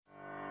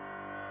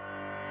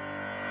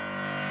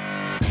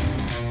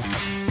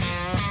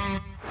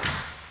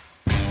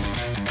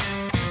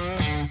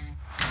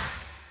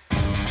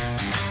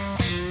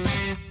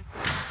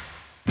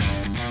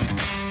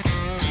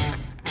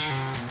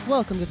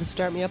Welcome to the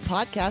Start Me Up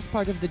podcast,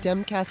 part of the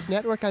Demcast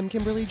Network. I'm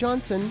Kimberly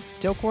Johnson,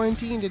 still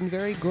quarantined in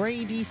very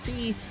gray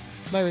D.C.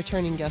 My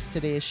returning guest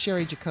today is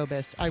Sherry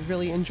Jacobus. I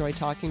really enjoy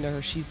talking to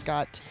her. She's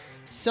got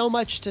so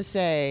much to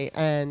say,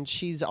 and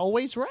she's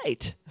always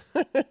right.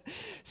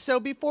 So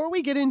before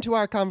we get into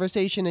our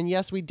conversation, and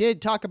yes, we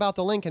did talk about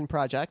the Lincoln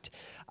Project,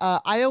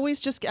 I always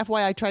just,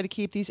 FYI, try to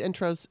keep these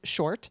intros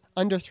short,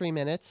 under 3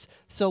 minutes.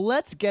 So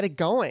let's get it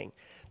going.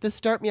 The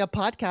Start Me Up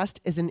podcast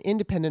is an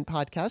independent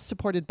podcast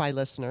supported by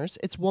listeners.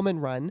 It's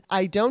woman-run.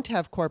 I don't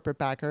have corporate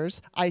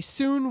backers. I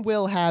soon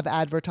will have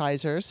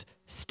advertisers.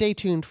 Stay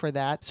tuned for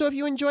that. So if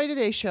you enjoy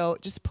today's show,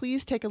 just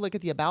please take a look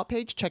at the About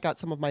page. Check out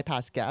some of my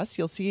past guests.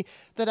 You'll see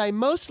that I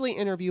mostly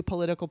interview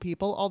political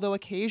people, although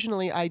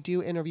occasionally I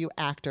do interview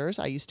actors.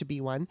 I used to be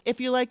one. If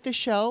you like the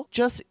show,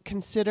 just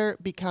consider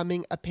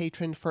becoming a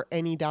patron for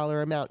any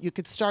dollar amount. You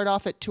could start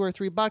off at $2 or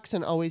 $3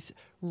 and always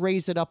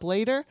raise it up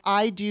later.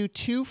 I do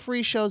 2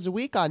 free shows a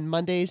week on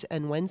Mondays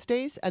and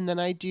Wednesdays, and then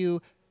I do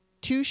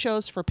 2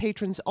 shows for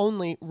patrons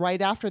only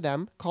right after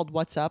them called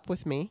What's Up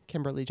with me,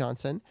 Kimberly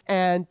Johnson.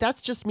 And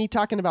that's just me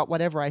talking about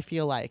whatever I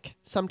feel like.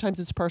 Sometimes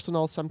it's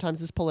personal, sometimes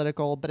it's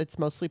political, but it's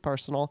mostly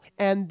personal.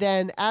 And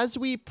then as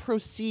we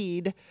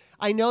proceed,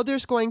 I know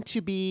there's going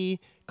to be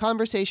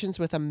conversations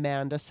with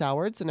Amanda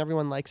Sowards, and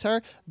everyone likes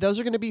her. Those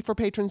are going to be for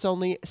patrons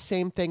only.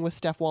 Same thing with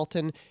Steph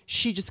Walton.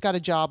 She just got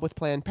a job with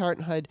Planned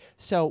Parenthood,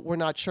 so we're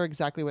not sure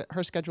exactly what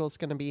her schedule is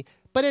going to be.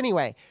 But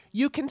anyway,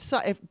 you can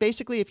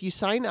if you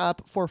sign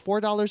up for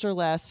 $4 or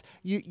less,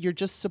 you're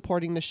just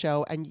supporting the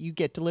show, and you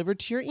get delivered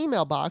to your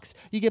email box.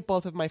 You get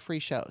both of my free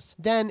shows.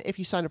 Then if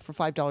you sign up for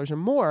 $5 or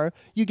more,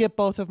 you get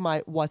both of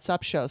my What's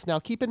Up shows. Now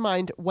keep in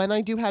mind, when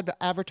I do have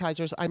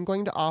advertisers, I'm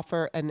going to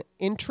offer an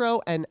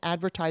intro and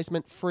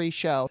advertisement free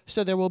show.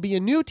 So there will be a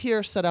new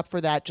tier set up for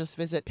that. Just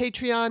visit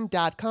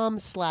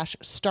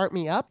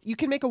patreon.com/startmeup. You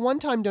can make a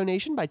one-time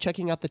donation by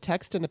checking out the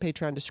text in the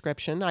Patreon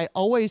description. I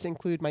always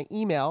include my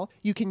email.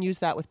 You can use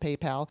that with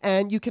PayPal.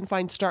 And you can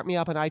find Start Me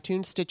Up on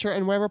iTunes, Stitcher,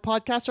 and wherever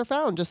podcasts are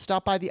found. Just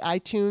stop by the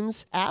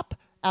iTunes app,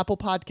 Apple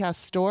Podcast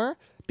Store,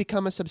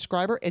 become a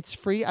subscriber. It's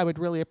free. I would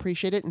really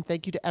appreciate it. And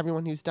thank you to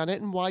everyone who's done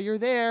it. And while you're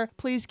there,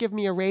 please give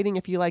me a rating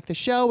if you like the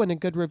show and a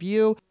good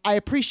review. I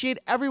appreciate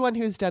everyone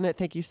who's done it.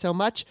 Thank you so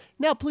much.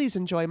 Now, please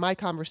enjoy my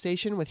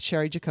conversation with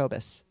Sherry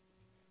Jacobus.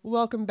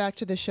 Welcome back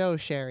to the show,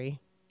 Sherry.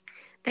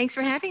 Thanks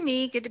for having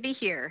me. Good to be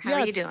here. How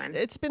are you doing?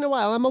 It's been a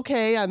while. I'm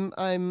okay.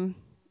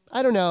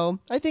 I don't know.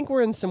 I think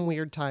we're in some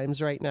weird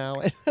times right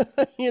now.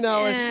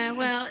 Yeah,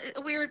 well,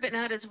 weird, but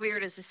not as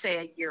weird as to say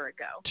a year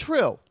ago.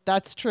 True.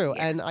 That's true.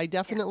 Yeah. And I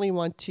definitely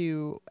want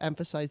to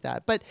emphasize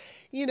that. But,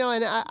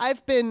 and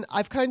I've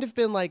kind of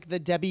been like the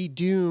Debbie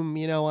Doom,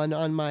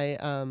 on my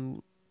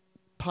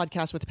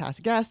podcast with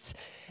past guests,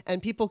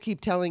 and people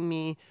keep telling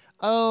me,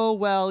 oh,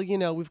 well,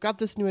 we've got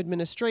this new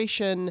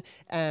administration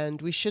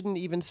and we shouldn't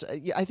even,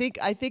 I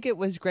think it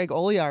was Greg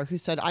Olear who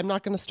said, I'm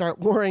not going to start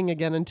worrying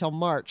again until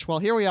March. Well,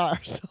 here we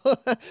are. So,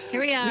 here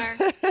we are.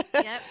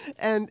 Yep.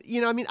 And,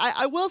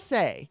 I will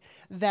say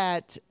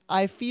that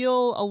I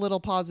feel a little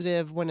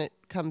positive when it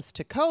comes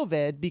to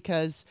COVID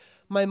because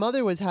my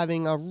mother was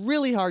having a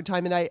really hard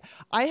time. And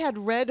I had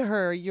read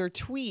your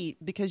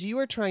tweet because you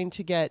were trying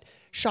to get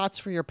shots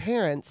for your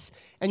parents.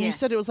 And you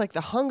said it was like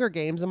the Hunger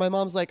Games. And my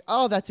mom's like,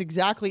 oh, that's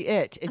exactly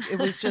it. It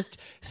was just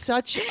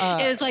such It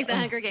was like the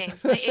Hunger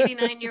Games. My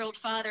 89-year-old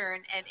father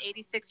and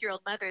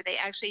 86-year-old mother, they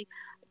actually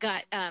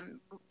got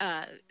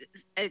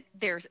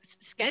their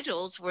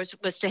schedules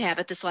was to have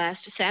it this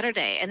last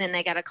Saturday. And then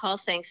they got a call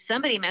saying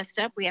somebody messed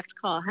up. We have to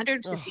call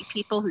 150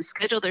 people who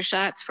scheduled their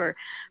shots for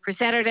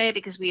Saturday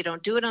because we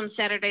don't do it on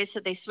Saturday. So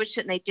they switched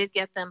it and they did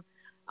get them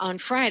on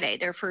Friday,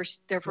 their first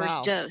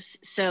Wow. dose.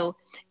 So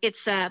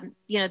it's,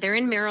 they're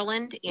in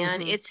Maryland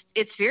and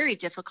it's very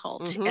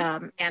difficult.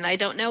 And I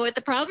don't know what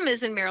the problem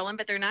is in Maryland,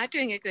 but they're not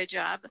doing a good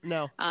job.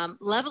 No.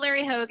 Love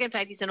Larry Hogan. In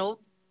fact, he's an old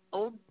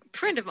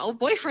boyfriend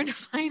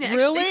of mine. Actually,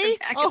 Really?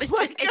 Oh my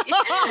God.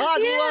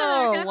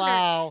 Yeah, Whoa,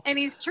 wow. And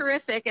he's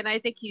terrific. And I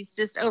think he's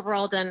just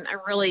overall done a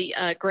really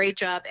great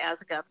job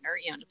as a governor,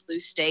 in a blue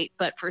state.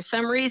 But for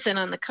some reason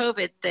on the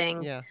COVID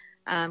thing,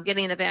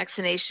 getting the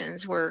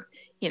vaccinations, we're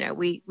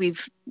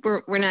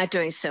not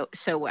doing so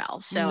well.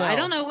 So No. I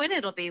don't know when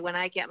it'll be when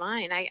I get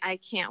mine. I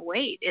can't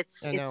wait.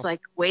 It's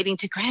like waiting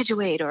to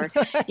graduate or,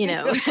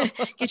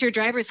 get your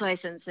driver's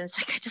license. And it's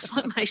like, I just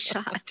want my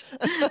shot.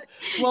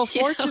 Well,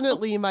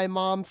 fortunately, my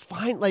mom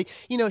finally,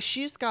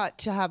 she's got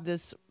to have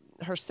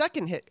her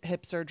second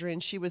hip surgery,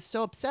 and she was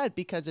so upset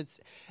because it's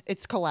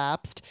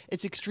collapsed.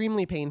 It's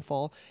extremely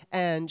painful.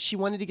 And she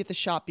wanted to get the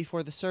shot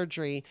before the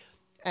surgery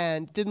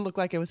and didn't look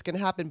like it was going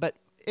to happen. But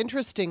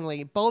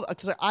interestingly,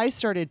 because I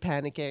started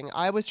panicking.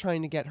 I was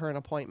trying to get her an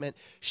appointment.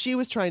 She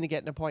was trying to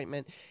get an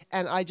appointment.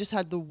 And I just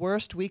had the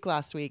worst week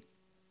last week.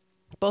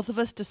 Both of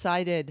us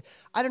decided,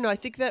 I don't know, I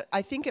think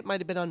it might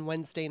have been on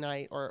Wednesday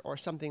night or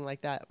something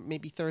like that,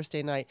 maybe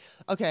Thursday night.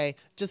 Okay,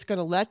 just going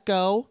to let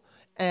go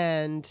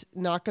and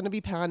not going to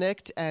be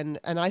panicked. And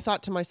I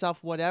thought to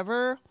myself,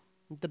 whatever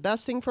The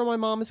best thing for my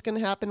mom is going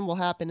to happen will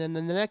happen. And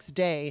then the next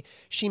day,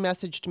 she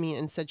messaged me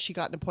and said she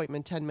got an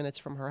appointment 10 minutes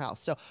from her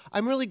house. So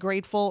I'm really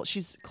grateful.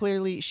 She's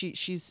clearly,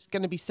 she's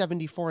going to be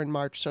 74 in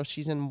March. So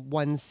she's in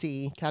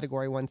 1C,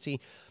 category 1C.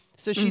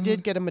 So she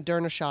did get a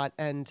Moderna shot,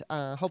 and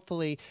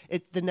hopefully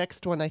the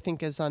next one I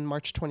think is on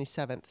March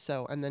 27th.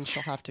 So, and then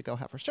she'll have to go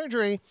have her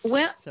surgery.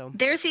 Well, so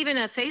there's even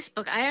a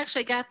Facebook. I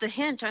actually got the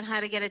hint on how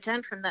to get it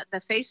done from the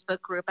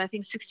Facebook group. I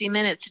think 60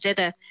 Minutes did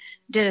a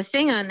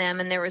thing on them,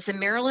 and there was a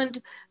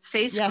Maryland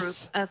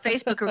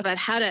Facebook group about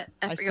how to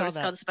I forget what it's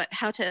called, about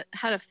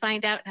how to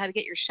find out how to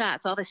get your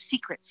shots, all the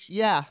secrets.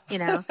 Yeah,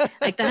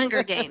 like the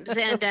Hunger Games,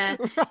 and right.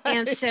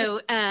 and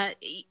so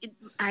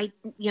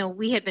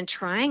we had been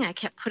trying. I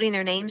kept putting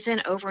their names in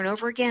over and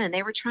over again, and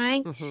they were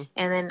trying.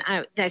 And then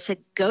I said,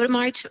 go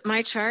to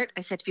my chart.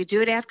 I said, if you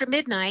do it after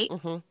midnight,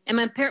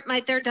 and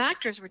their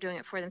doctors were doing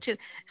it for them too.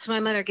 So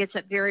my mother gets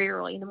up very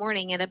early in the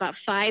morning, and about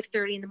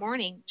 5:30 in the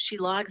morning, she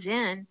logs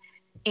in,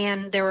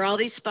 and there were all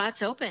these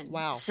spots open.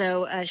 Wow.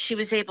 So she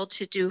was able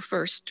to do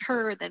first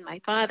her, then my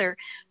father,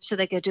 so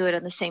they could do it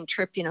on the same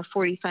trip,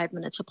 45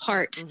 minutes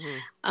apart.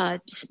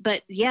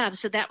 But yeah,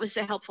 so that was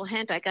the helpful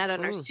hint I got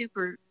on our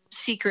super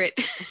secret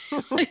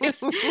Facebook,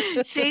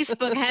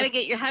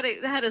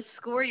 how to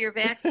score your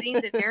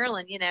vaccines in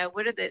Maryland.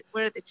 What are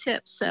the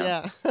tips? So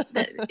yeah.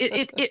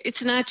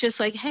 it's not just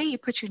like, hey, you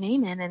put your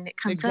name in and it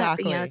comes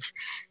exactly. up.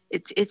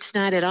 It's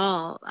not at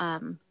all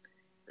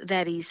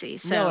that easy.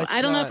 So no,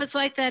 I don't not. know if it's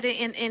like that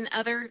in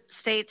other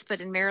states, but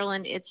in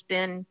Maryland it's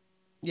been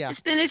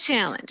a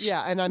challenge.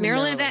 Yeah, and I'm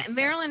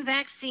Maryland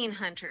vaccine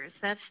hunters.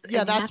 That's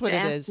what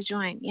it is to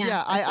join.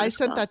 I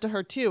sent that to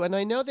her too, and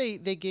I know they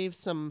gave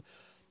some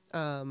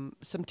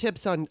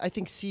tips on, I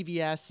think,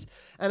 CVS,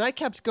 and I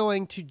kept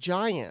going to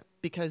Giant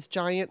because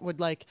Giant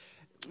would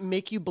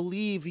make you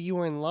believe you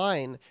were in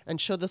line and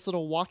show this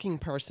little walking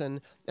person,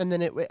 and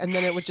then it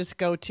would just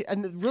go to,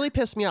 and it really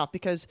pissed me off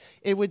because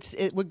it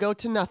would go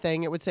to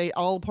nothing. It would say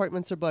all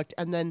appointments are booked,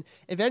 and then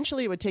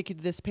eventually it would take you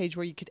to this page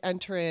where you could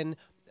enter in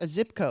a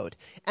zip code,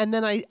 and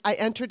then I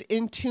entered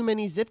in too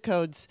many zip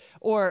codes,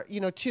 or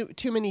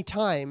too many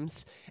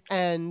times,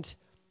 and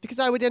because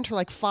I would enter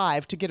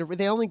 5 to get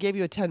they only gave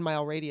you a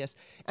 10-mile radius,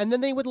 and then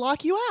they would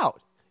lock you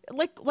out.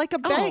 Like a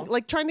bank,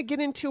 like trying to get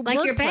into like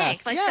WordPress. Your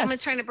bank, like yes.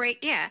 someone's trying to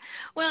break. Yeah.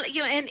 Well,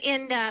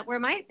 and where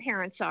my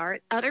parents are,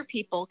 other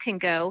people can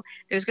go.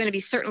 There's going to be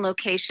certain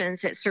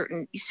locations at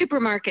certain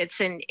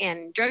supermarkets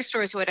and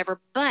drugstores or whatever.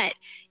 But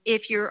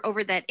if you're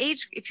over that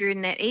age, if you're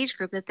in that age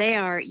group that they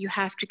are, you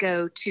have to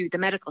go to the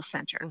medical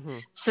center.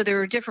 So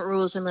there are different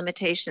rules and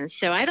limitations.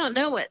 So I don't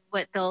know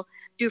what they'll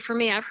do for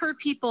me. I've heard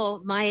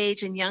people my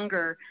age and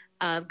younger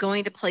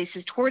going to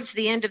places towards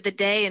the end of the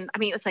day. And I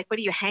mean, it's like, what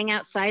do you hang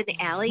outside the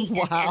alley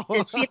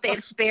and see if they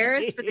have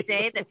spares for the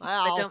day that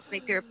don't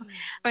make their,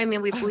 I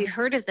mean, we've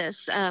heard of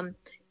this.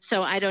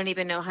 So I don't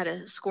even know how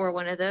to score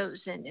one of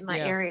those in my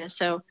area.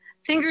 So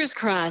fingers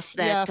crossed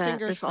that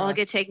this will all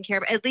get taken care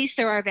of. At least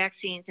there are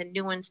vaccines and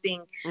new ones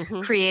being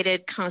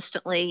created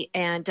constantly.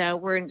 And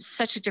we're in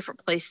such a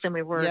different place than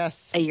we were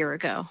a year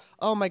ago.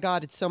 Oh my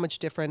God, it's so much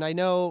different. I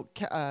know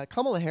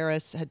Kamala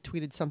Harris had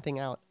tweeted something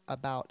out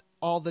about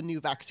all the new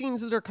vaccines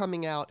that are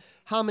coming out,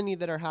 how many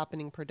that are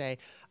happening per day.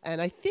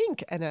 And I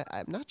think, and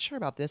I'm not sure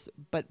about this,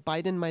 but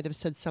Biden might have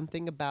said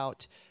something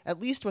about, at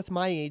least with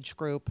my age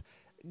group,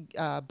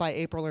 by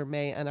April or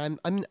May, and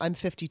I'm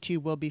 52,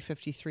 will be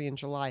 53 in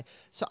July.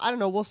 So I don't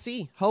know, we'll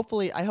see.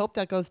 Hopefully, I hope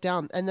that goes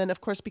down. And then,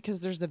 of course, because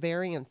there's the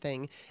variant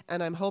thing,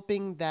 and I'm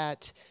hoping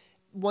that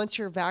once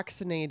you're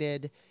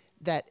vaccinated,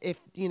 that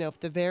if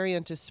the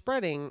variant is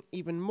spreading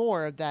even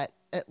more, that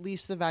at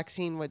least the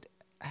vaccine would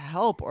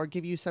help or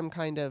give you some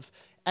kind of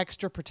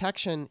extra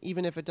protection,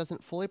 even if it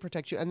doesn't fully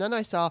protect you. And then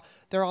I saw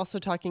they're also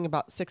talking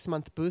about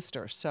 6-month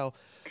boosters. So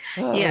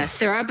yes,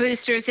 there are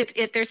boosters.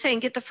 If they're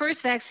saying get the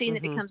first vaccine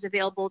that becomes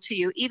available to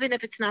you, even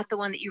if it's not the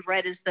one that you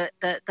read is the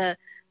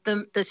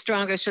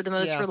strongest or the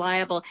most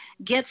reliable,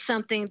 get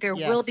something. There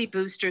will be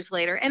boosters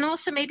later. And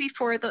also maybe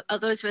for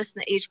those of us in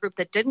the age group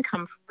that didn't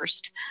come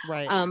first,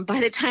 right. By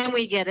the time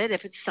we get it,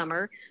 if it's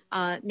summer,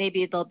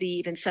 maybe there'll be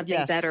even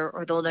something better,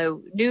 or they'll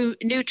know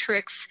new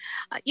tricks.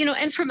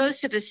 And for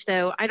most of us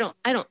though, I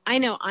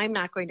know I'm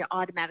not going to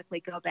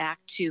automatically go back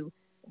to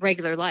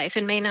regular life,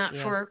 and may not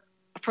for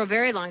a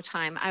very long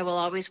time. I will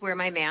always wear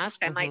my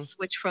mask. I might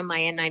switch from my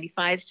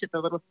N95s to the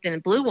little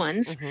thin blue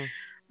ones.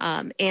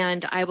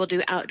 And I will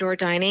do outdoor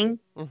dining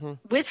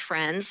with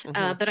friends,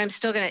 but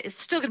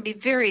it's still gonna be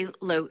very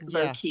low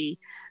key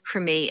for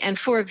me, and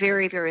for a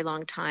very, very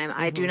long time.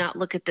 I do not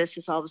look at this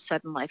as all of a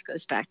sudden life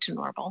goes back to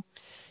normal.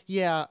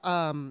 Yeah,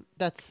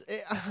 that's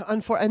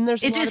unfortunate. And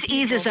there's it just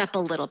eases up a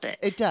little bit.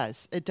 It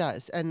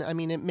does, and I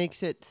mean, it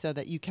makes it so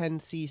that you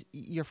can see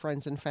your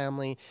friends and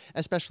family,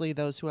 especially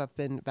those who have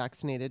been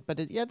vaccinated. But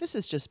this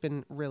has just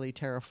been really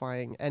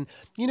terrifying. And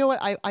you know what?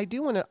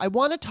 I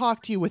want to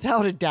talk to you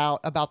without a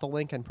doubt about the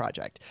Lincoln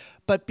Project.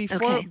 But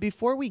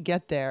before we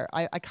get there,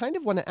 I kind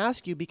of want to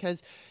ask you,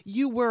 because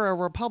you were a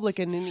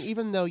Republican, and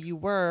even though you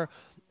were,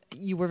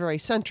 you were very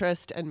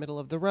centrist and middle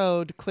of the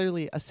road,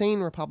 clearly a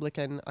sane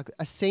Republican,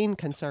 a sane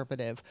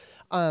conservative.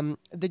 The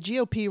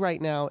GOP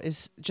right now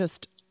is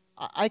just,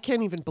 I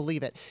can't even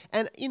believe it.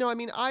 And,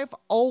 I've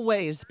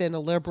always been a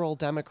liberal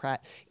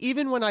Democrat,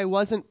 even when I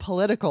wasn't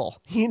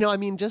political,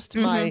 just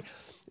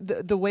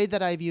the way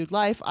that I viewed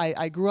life.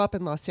 I grew up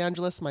in Los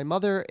Angeles. My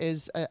mother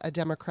is a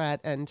Democrat,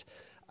 and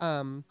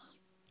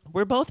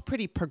we're both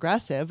pretty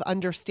progressive,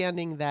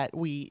 understanding that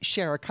we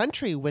share a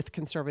country with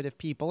conservative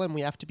people and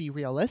we have to be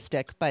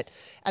realistic. But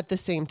at the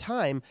same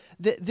time,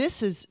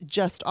 this is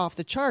just off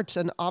the charts.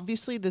 And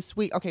obviously this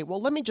week, okay, well,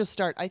 let me just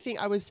start.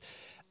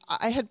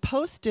 I had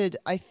posted,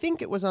 I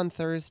think it was on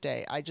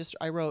Thursday.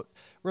 I wrote,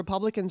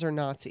 Republicans are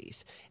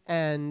Nazis.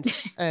 And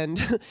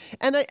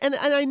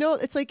I know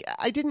it's like,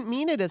 I didn't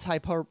mean it as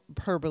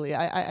hyperbole.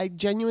 I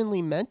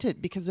genuinely meant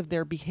it because of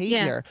their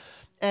behavior. Yeah.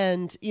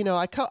 And,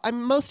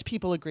 most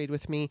people agreed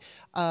with me.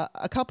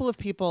 A couple of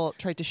people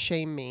tried to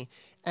shame me,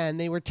 and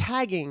they were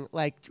tagging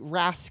like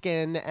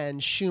Raskin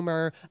and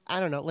Schumer. I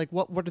don't know, like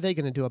what are they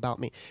going to do about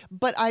me?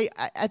 But I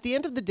at the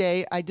end of the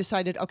day, I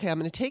decided, okay, I'm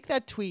going to take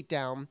that tweet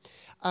down.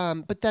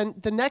 But then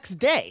the next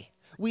day,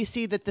 we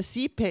see that the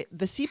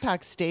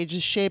CPAC stage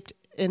is shaped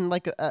in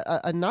like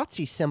a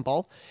Nazi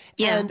symbol.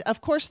 Yeah. And of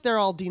course they're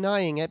all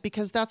denying it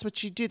because that's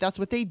what you do. That's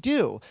what they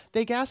do.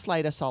 They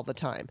gaslight us all the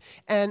time.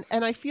 And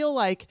I feel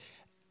like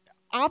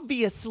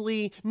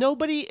obviously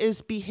nobody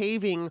is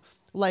behaving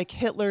like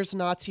Hitler's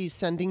Nazis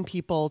sending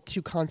people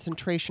to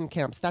concentration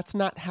camps. That's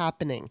not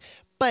happening.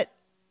 But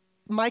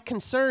my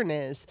concern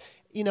is,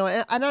 and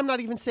I'm not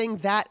even saying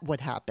that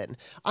would happen.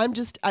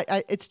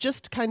 It's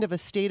just kind of a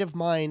state of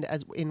mind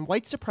as in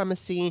white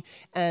supremacy.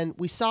 And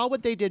we saw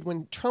what they did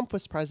when Trump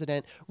was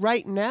president.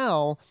 Right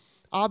now,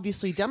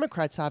 obviously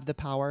Democrats have the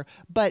power,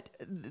 but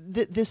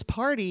this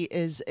party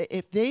is,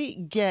 if they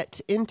get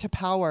into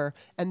power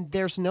and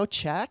there's no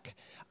check,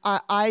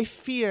 I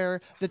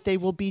fear that they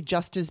will be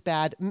just as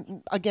bad.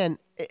 Again,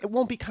 it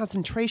won't be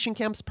concentration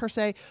camps per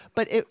se,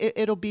 but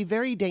it'll be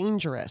very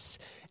dangerous.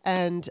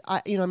 And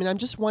I'm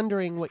just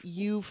wondering what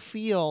you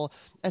feel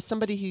as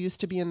somebody who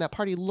used to be in that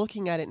party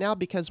looking at it now,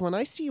 because when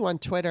I see you on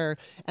Twitter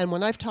and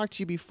when I've talked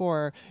to you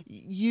before,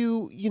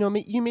 you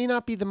may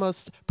not be the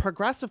most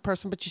progressive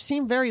person, but you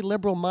seem very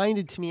liberal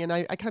minded to me. And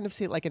I kind of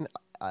see it like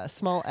a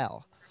small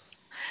L.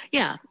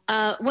 Yeah.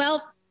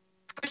 Well,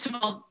 first of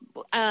all,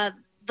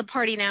 the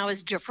party now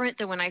is different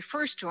than when I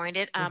first joined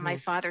it. My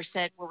father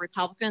said we're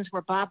Republicans.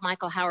 We're Bob,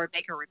 Michael, Howard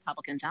Baker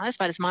Republicans. Now that's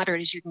about as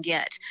moderate as you can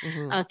get.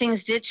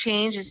 Things did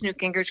change as Newt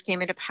Gingrich came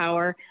into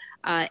power.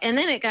 And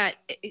then it got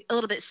a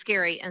little bit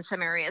scary in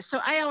some areas. So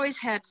I always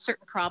had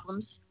certain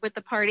problems with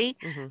the party.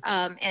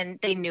 And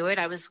they knew it.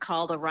 I was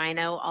called a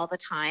rhino all the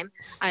time.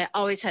 I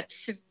always had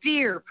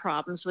severe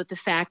problems with the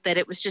fact that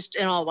it was just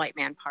an all white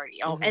man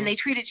party. And they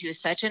treated you as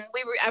such. And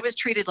I was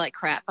treated like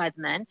crap by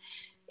the men.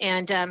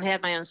 And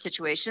had my own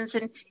situations,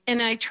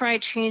 and I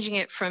tried changing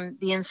it from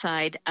the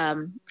inside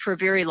for a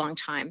very long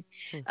time.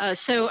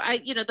 So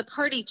the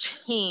party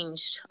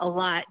changed a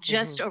lot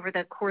just over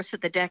the course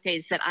of the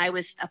decades that I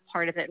was a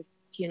part of it,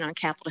 on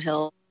Capitol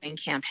Hill and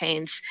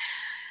campaigns.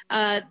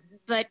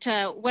 But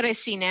what I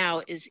see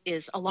now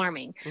is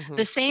alarming.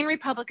 The same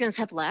Republicans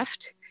have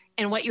left.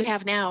 And what you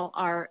have now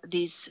are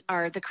the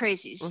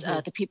crazies,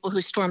 the people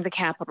who stormed the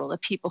Capitol, the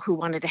people who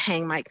wanted to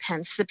hang Mike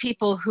Pence, the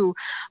people who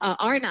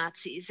are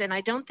Nazis. And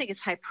I don't think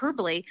it's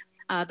hyperbole.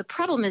 The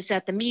problem is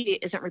that the media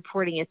isn't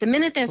reporting it. The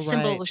minute that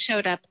symbol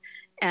showed up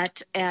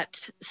at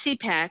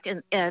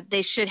CPAC, and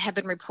they should have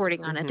been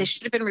reporting on it. They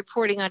should have been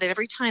reporting on it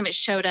every time it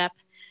showed up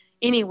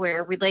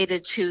anywhere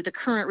related to the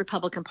current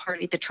Republican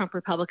Party, the Trump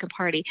Republican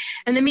Party.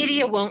 And the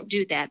media won't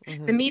do that.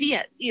 The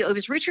media, it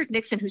was Richard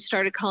Nixon who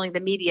started calling the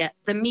media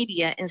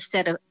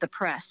instead of the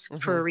press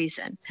for a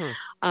reason.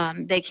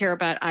 They care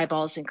about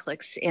eyeballs and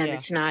clicks, and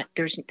it's not,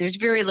 there's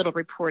very little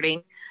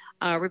reporting.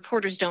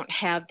 Reporters don't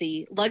have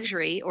the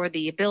luxury or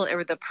the ability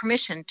or the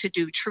permission to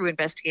do true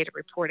investigative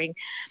reporting.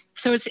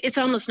 So it's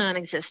almost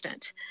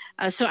non-existent.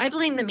 So I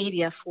blame the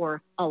media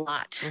for a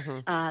lot.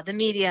 The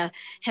media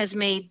has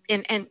made,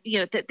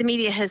 the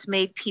media has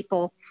made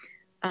people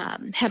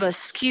have a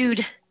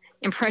skewed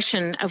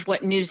impression of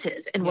what news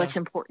is and what's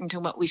important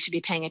and what we should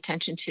be paying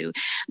attention to.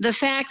 The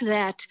fact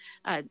that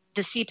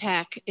the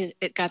CPAC,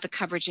 it got the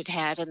coverage it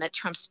had, and that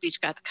Trump's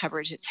speech got the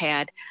coverage it's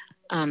had,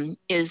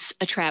 is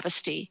a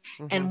travesty.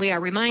 And we are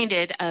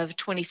reminded of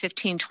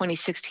 2015,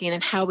 2016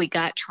 and how we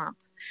got Trump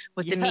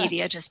with the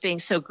media just being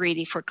so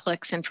greedy for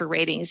clicks and for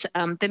ratings.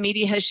 The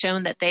media has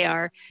shown that they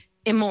are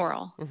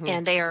immoral,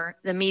 and they are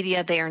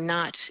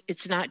not,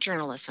 it's not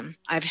journalism.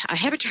 I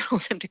have a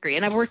journalism degree,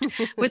 and I've worked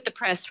with the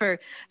press for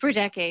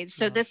decades.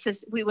 So this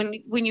is,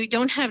 when you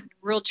don't have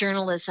real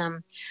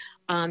journalism,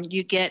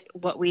 you get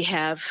what we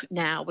have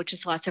now, which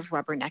is lots of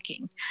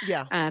rubbernecking.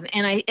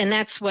 And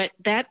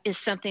that is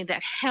something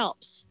that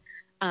helps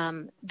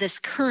this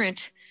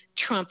current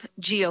Trump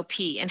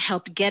GOP and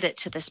helped get it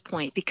to this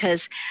point,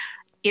 because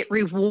it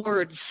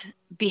rewards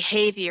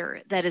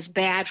behavior that is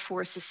bad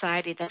for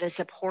society, that is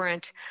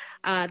abhorrent,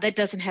 that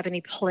doesn't have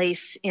any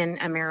place in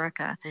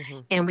America. Mm-hmm.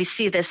 And we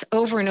see this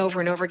over and over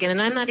and over again.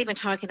 And I'm not even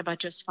talking about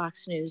just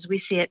Fox News. We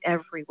see it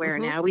everywhere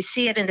Mm-hmm. now. We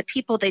see it in the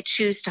people they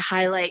choose to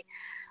highlight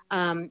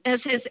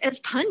as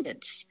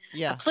pundits,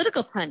 Yeah.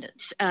 Political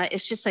pundits.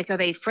 It's just like, are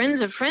they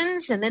friends of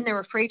friends? And then they're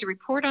afraid to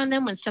report on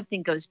them when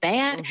something goes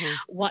bad. Mm-hmm.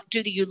 What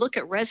do you look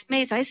at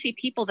resumes? I see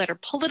people that are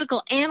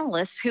political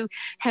analysts who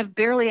have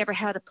barely ever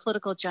had a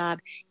political job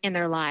in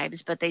their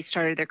lives, but they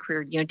started their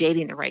career,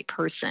 dating the right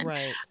person.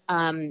 Right.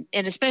 And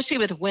especially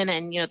with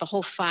women, the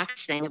whole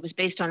Fox thing, it was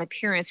based on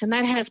appearance, and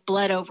that has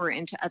bled over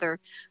into other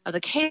of the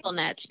cable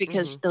nets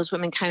because those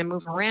women kind of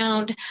move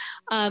around.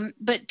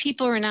 But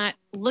people are not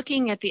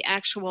looking at the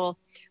actual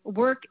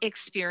work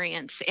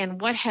experience and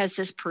what has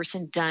this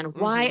person done?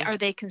 Why are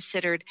they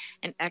considered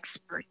an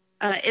expert?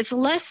 It's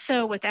less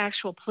so with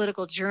actual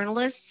political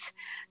journalists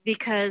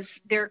because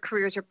their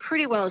careers are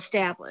pretty well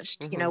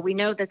established. We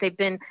know that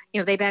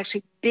they've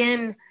actually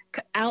been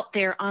out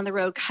there on the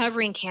road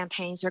covering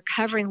campaigns or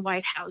covering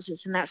White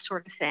Houses and that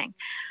sort of thing.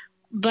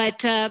 But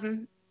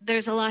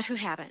there's a lot who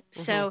haven't.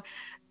 So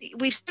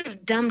we've sort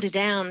of dumbed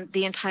down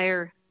the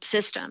entire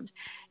system.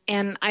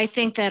 And I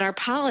think that our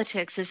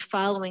politics is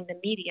following the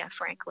media,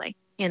 frankly,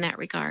 in that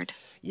regard.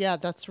 Yeah,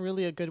 that's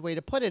really a good way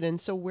to put it.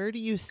 And so where do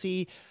you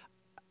see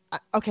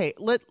okay,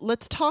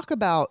 let's talk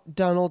about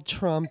Donald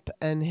Trump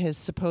and his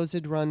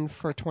supposed run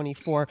for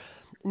 24.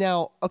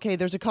 Now, okay,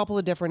 there's a couple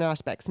of different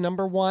aspects.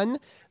 Number one,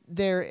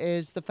 there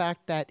is the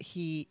fact that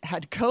he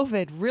had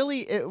COVID.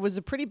 Really, it was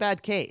a pretty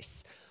bad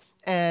case.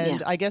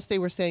 And I guess they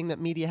were saying that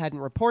media hadn't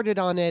reported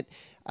on it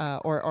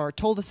or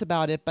told us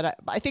about it, but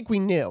I think we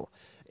knew.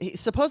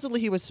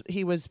 Supposedly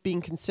he was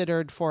being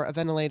considered for a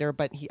ventilator,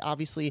 but he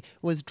obviously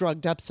was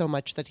drugged up so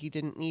much that he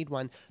didn't need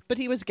one. But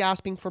he was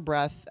gasping for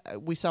breath.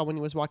 We saw when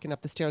he was walking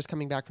up the stairs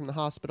coming back from the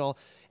hospital.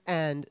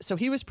 And so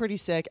he was pretty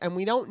sick, and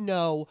we don't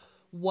know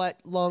what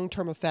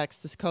long-term effects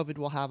this COVID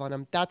will have on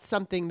him. That's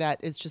something that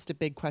is just a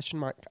big question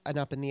mark and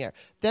up in the air.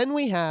 Then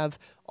we have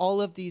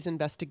all of these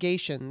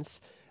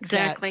investigations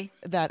that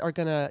are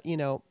going to,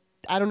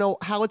 I don't know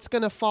how it's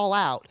going to fall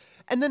out.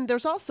 And then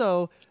there's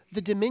also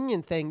the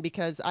Dominion thing,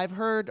 because I've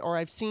heard or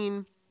I've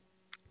seen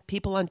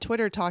people on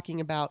Twitter talking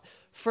about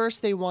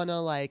first they want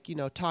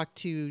to talk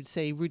to,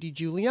 say, Rudy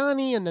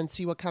Giuliani and then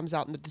see what comes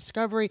out in the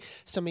discovery.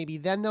 So maybe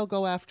then they'll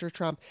go after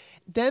Trump.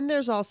 Then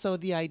there's also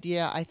the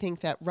idea, I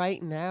think, that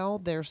right now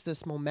there's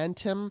this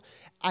momentum.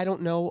 I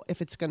don't know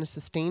if it's going to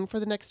sustain for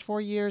the next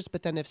 4 years,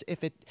 but then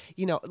if it,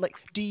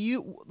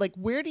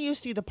 where do you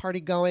see the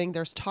party going?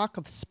 There's talk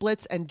of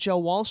splits, and Joe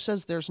Walsh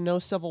says there's no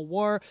civil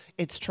war.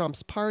 It's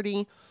Trump's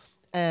party.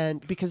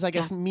 And because I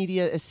guess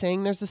media is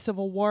saying there's a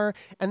civil war,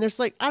 and there's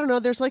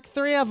there's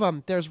three of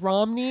them. There's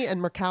Romney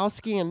and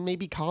Murkowski and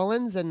maybe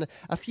Collins and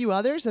a few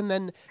others. And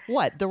then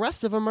what? The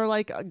rest of them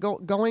are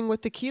going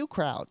with the Q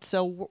crowd.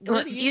 So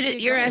where do you see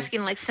you're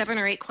asking 7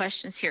 or 8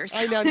 questions here. So.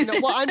 I know.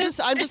 Well, I'm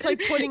just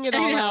putting it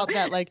all out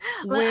that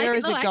where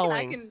is it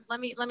going?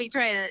 Let me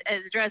try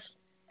to address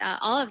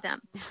all of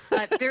them.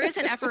 There is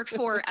an effort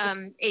for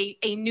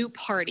a new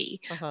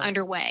party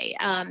underway.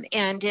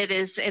 And it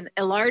is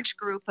a large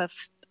group of,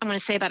 I'm going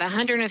to say about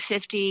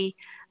 150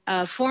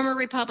 former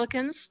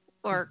Republicans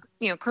or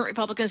current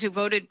Republicans who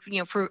voted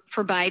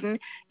for Biden,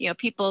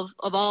 people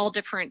of all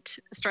different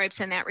stripes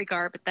in that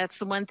regard. But that's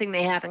the one thing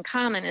they have in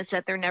common, is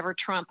that they're never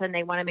Trump, and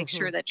they want to make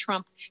sure that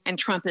Trump and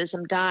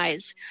Trumpism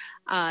dies.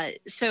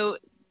 So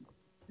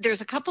there's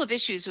a couple of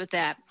issues with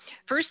that.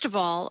 First of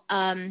all,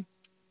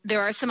 there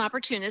are some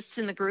opportunists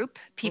in the group,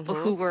 people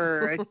who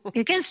were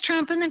against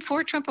Trump and then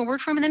for Trump and were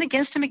for him and then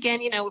against him again,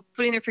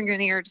 putting their finger in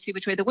the air to see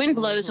which way the wind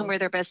blows and where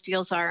their best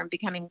deals are, and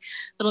becoming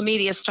little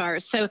media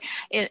stars. So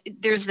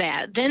there's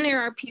that. Then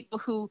there are people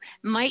who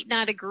might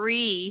not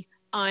agree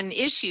on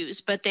issues,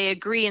 but they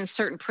agree in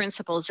certain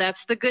principles.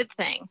 That's the good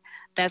thing.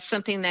 That's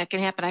something that can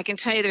happen. I can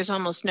tell you there's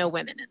almost no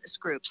women in this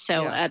group.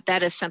 So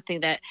that is something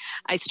that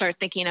I start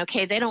thinking,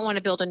 okay, they don't want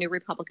to build a new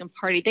Republican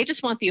Party. They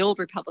just want the old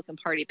Republican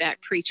Party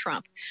back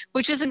pre-Trump,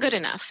 which isn't good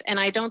enough. And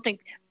I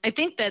think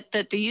that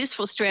the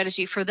useful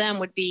strategy for them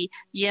would be,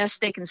 yes,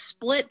 they can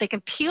split, they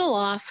can peel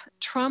off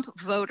Trump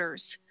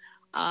voters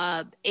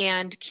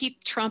and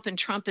keep Trump and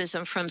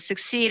Trumpism from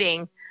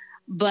succeeding.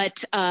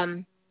 But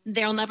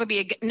there'll never be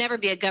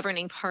a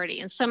governing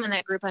party, and some in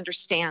that group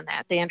understand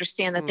that. They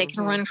understand that they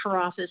can run for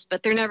office,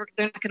 but they're not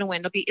going to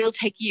win. It'll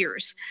take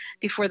years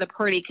before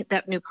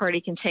that new party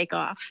can take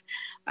off.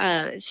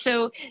 But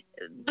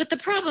the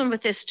problem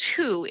with this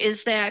too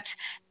is that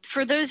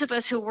for those of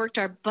us who worked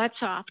our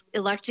butts off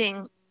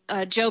electing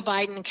Joe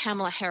Biden and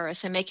Kamala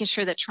Harris and making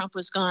sure that Trump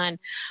was gone,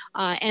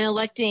 and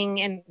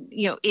electing and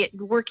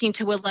working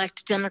to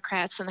elect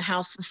Democrats in the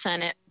House and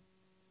Senate,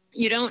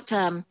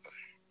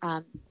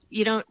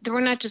 we're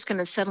not just going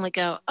to suddenly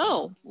go,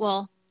 oh,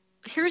 well,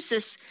 here's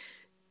this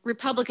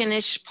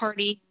Republican-ish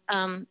party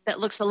that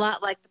looks a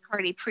lot like the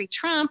party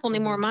pre-Trump, only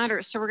more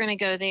moderate, so we're going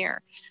to go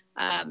there.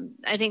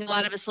 I think a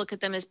lot of us look at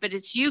them as, but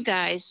it's you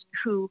guys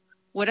who,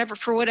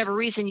 for whatever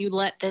reason, you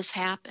let this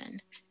happen.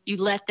 you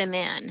let them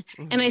in.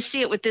 Mm-hmm. And I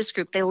see it with this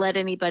group. They let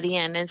anybody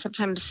in. And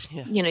sometimes,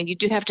 you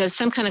do have to have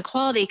some kind of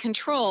quality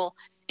control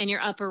in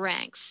your upper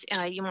ranks.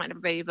 You want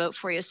everybody to vote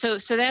for you. So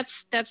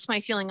that's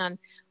my feeling on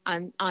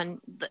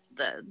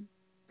the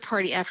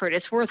party effort.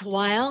 It's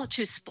worthwhile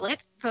to split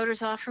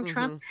voters off from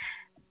Trump.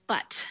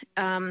 But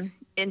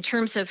in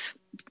terms of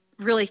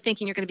really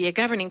thinking you're going to be a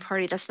governing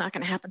party, that's not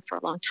going to happen for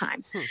a long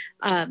time.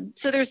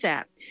 So there's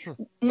that.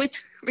 With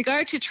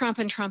regard to Trump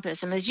and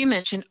Trumpism, as you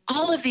mentioned,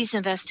 all of these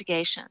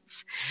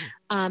investigations,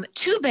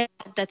 too bad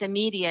that the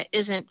media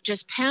isn't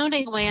just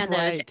pounding away on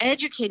those,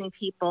 educating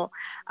people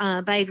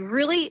by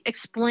really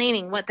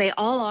explaining what they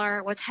all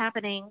are, what's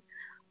happening,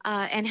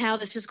 and how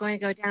this is going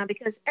to go down.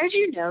 Because as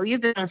you know,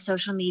 you've been on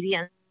social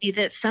media,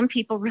 that some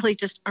people really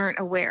just aren't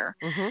aware,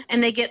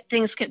 and they get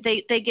things.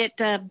 They get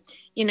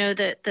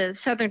the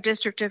Southern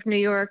District of New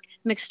York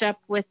mixed up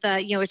with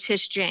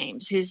Tish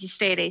James, who's the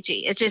state AG.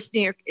 It's just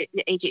New York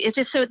AG. It's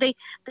just so they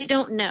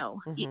don't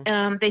know.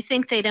 They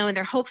think they know, and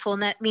they're hopeful,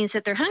 and that means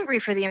that they're hungry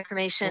for the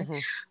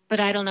information. But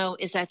I don't know.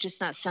 Is that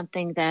just not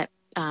something that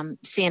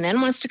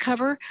CNN wants to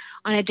cover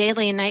on a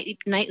daily and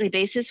nightly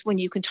basis when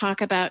you can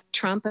talk about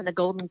Trump and the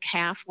golden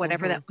calf,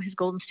 whatever that his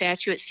golden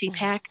statue at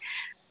CPAC?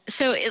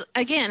 So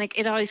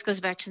it always goes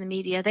back to the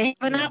media. They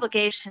have an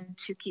obligation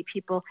to keep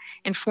people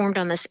informed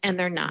on this, and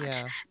they're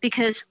not.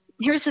 Because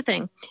here's the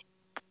thing.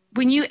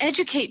 When you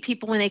educate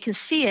people when they can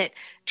see it,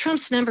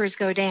 Trump's numbers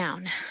go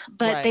down,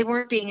 but they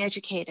weren't being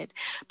educated.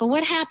 But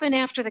what happened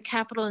after the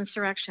Capitol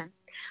insurrection?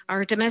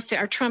 Our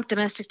Trump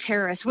domestic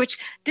terrorists, which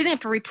didn't have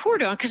to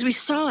report on because we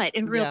saw it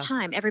in real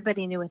time.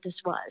 Everybody knew what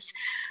this was.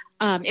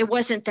 It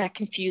wasn't that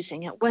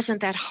confusing. It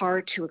wasn't that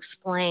hard to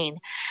explain.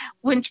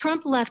 When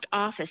Trump left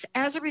office,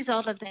 as a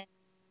result of that,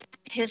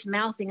 his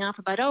mouthing off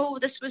about,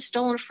 this was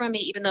stolen from me,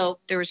 even though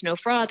there was no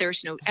fraud, there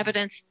was no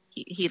evidence.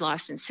 He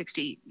lost in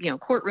 60,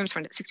 courtrooms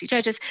from 60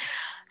 judges.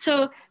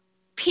 So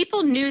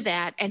people knew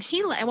that, and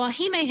while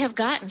he may have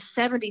gotten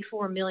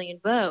 74 million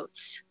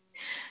votes,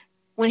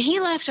 when he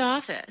left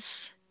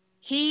office,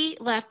 he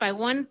left by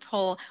one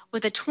poll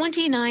with a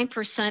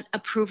 29%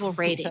 approval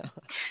rating.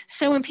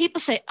 So when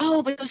people say,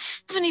 but it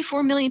was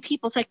 74 million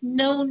people, it's like,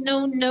 no.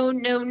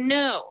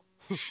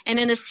 And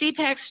in the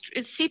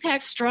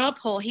CPAC straw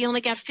poll, he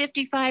only got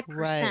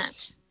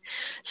 55%.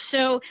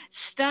 So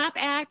stop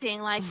acting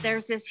like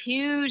there's this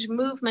huge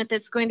movement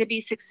that's going to be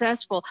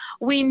successful.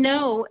 We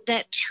know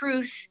that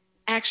truth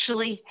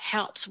actually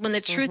helps. When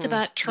the truth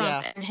about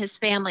Trump and his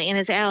family and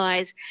his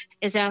allies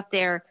is out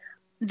there,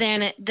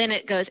 then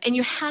it goes. And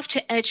you have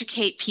to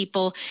educate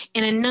people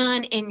in a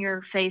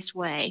non-in-your-face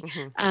way.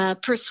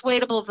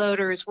 Persuadable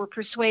voters were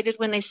persuaded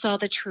when they saw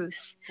the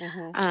truth.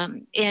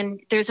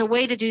 And there's a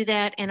way to do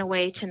that and a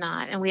way to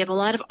not. And we have a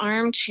lot of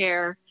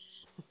armchair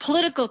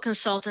political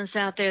consultants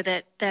out there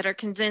that are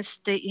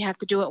convinced that you have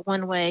to do it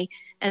one way.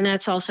 And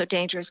that's also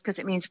dangerous because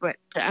it means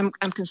I'm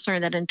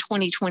concerned that in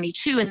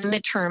 2022 in the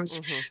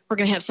midterms, we're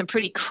going to have some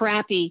pretty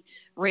crappy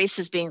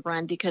races being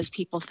run because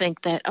people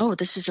think that,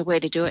 this is the way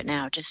to do it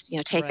now. Just,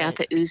 take out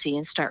the Uzi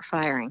and start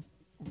firing.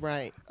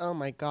 Right. Oh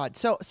my God.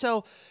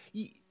 So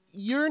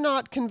you're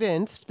not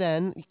convinced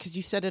then, because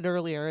you said it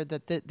earlier,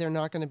 that they're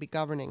not going to be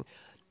governing.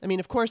 I mean,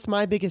 of course,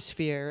 my biggest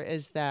fear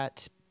is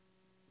that,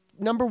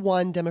 number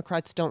one,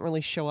 Democrats don't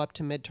really show up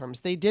to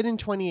midterms. They did in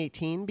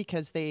 2018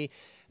 because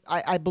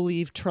I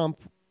believe Trump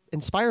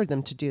inspired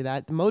them to do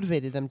that,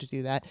 motivated them to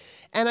do that.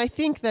 And I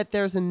think that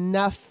there's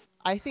enough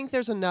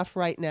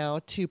right now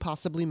to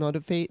possibly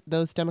motivate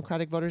those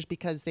Democratic voters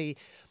because they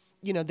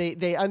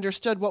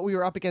understood what we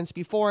were up against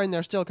before and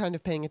they're still kind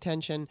of paying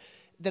attention.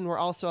 Then we're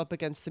also up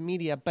against the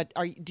media. But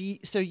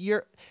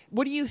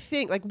what do you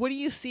think? Like, what do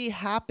you see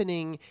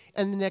happening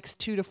in the next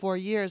 2 to 4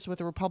 years with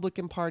the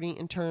Republican Party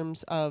in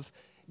terms of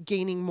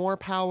gaining more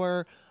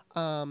power?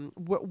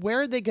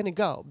 Where are they going to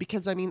go?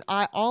 Because I mean,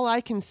 all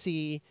I can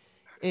see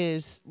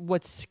is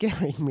what's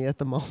scaring me at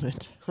the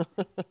moment.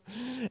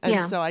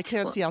 So I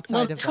can't see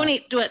outside of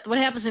that. What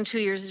happens in 2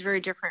 years is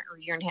very different, or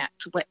a year and a half,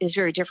 what is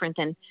very different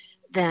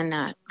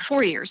than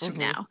 4 years from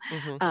now.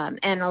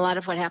 And a lot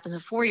of what happens in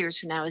 4 years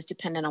from now is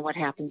dependent on what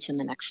happens in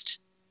the next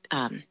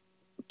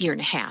year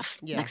and a half,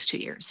 next 2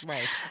 years.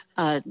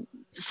 Right.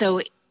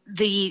 So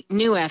the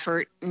new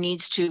effort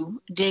needs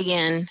to dig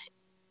in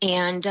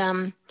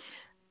and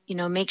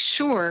make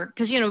sure,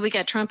 because, we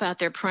got Trump out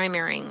there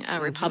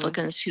primarying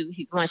Republicans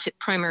he wants to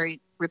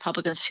primary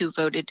Republicans who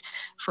voted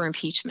for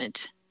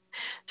impeachment.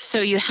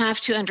 So you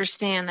have to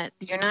understand that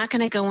you're not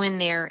going to go in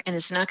there and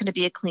it's not going to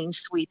be a clean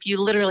sweep.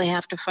 You literally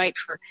have to fight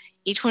for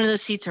each one of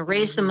those seats and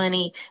raise the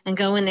money and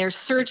go in there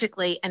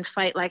surgically and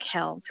fight like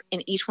hell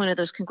in each one of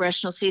those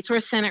congressional seats or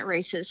Senate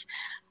races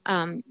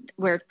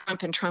where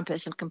Trump and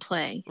Trumpism can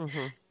play.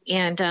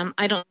 And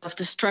I don't know if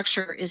the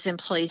structure is in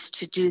place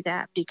to do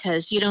that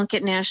because you don't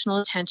get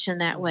national attention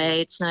that way.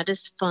 It's not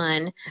as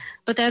fun,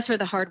 but that's where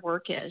the hard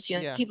work is.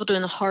 People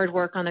doing the hard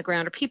work on the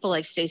ground are people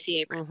like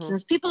Stacey Abrams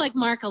and people like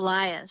Mark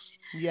Elias.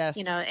 Yes.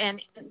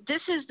 And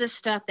this is the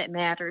stuff that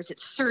matters.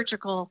 It's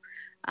surgical.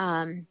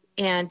 And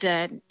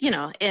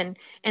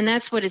and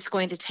that's what it's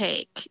going to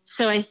take.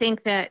 So I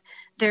think that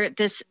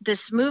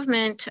this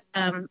movement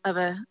of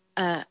a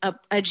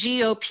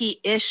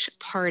GOP-ish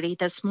party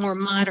that's more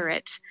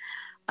moderate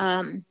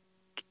can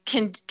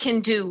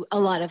do a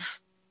lot of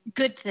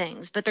good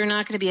things, but they're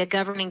not going to be a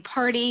governing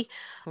party,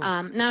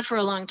 not for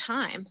a long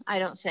time, I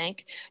don't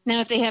think. Now,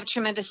 if they have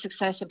tremendous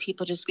success and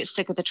people just get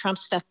sick of the Trump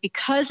stuff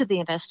because of the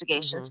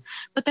investigations,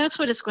 but that's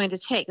what it's going to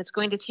take. It's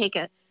going to take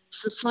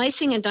some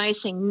slicing and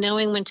dicing,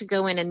 knowing when to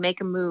go in and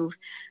make a move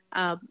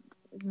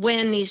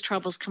when these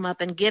troubles come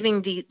up, and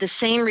giving the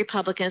same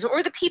Republicans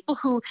or the people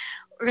who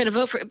are going to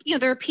vote for,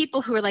 there are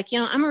people who are like,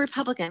 I'm a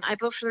Republican. I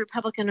vote for the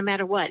Republican no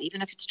matter what.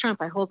 Even if it's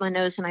Trump, I hold my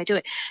nose and I do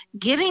it.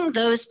 Giving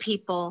those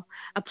people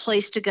a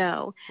place to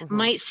go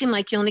might seem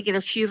like you only get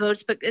a few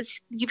votes, but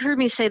you've heard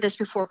me say this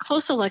before.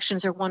 Close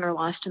elections are won or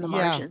lost in the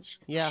margins.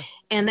 Yeah.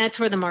 And that's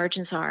where the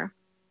margins are.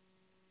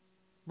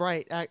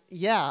 Right.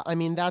 Yeah. I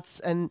mean, that's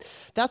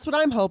what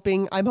I'm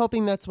hoping. I'm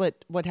hoping that's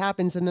what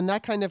happens. And then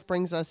that kind of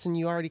brings us, and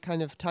you already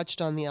kind of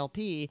touched on the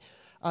LP,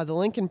 the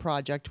Lincoln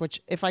Project,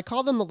 which if I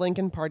call them the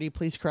Lincoln Party,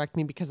 please correct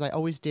me, because I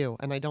always do.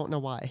 And I don't know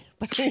why.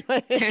 But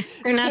anyway,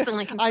 they're not the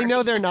Lincoln Party. I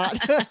know they're not,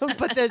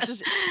 but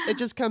it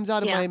just comes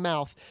out of my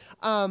mouth.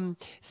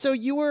 So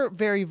you were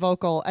very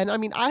vocal. And I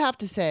mean, I have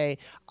to say,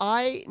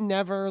 I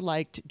never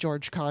liked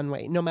George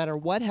Conway, no matter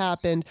what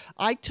happened.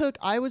 I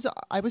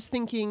was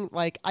thinking,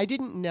 like, I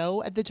didn't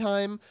know at the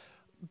time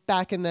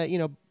back in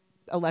the,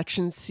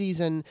 election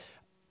season,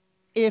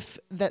 if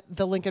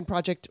the Lincoln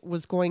Project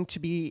was going to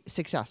be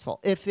successful,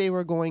 if they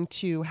were going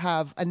to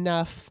have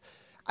enough.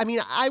 I mean,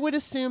 I would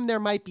assume there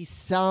might be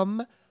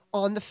some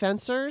on the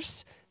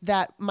fencers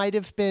that might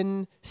have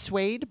been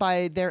swayed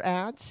by their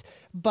ads.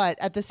 But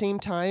at the same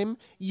time,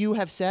 you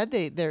have said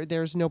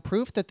there's no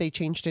proof that they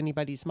changed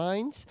anybody's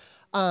minds.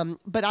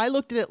 But I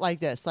looked at it like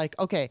this, like,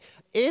 okay,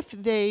 if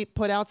they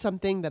put out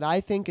something that I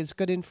think is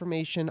good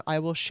information, I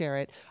will share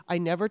it. I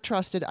never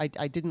trusted,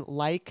 I didn't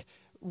like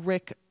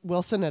Rick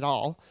Wilson at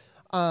all.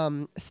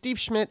 Steve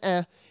Schmidt,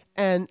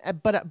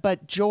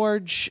 but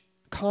George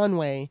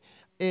Conway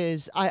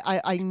is,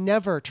 I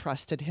never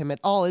trusted him at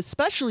all,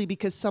 especially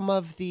because some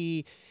of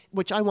the,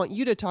 which I want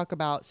you to talk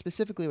about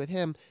specifically with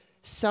him,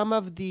 some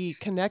of the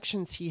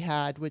connections he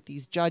had with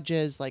these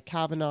judges like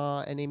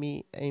Kavanaugh and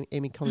Amy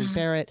Coney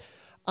Barrett.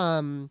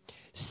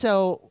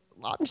 So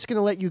I'm just going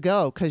to let you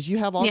go because you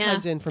have all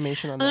kinds of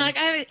information on that.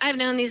 Like I've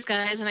known these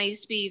guys, and I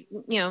used to be,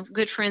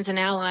 good friends and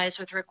allies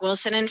with Rick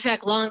Wilson. And in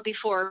fact, long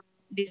before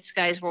these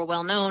guys were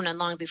well known and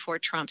long before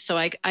Trump. So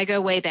I go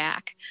way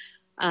back.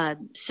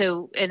 And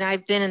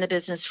I've been in the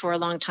business for a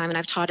long time, and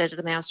I've taught it at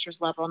the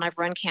master's level, and I've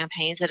run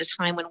campaigns at a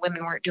time when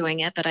women weren't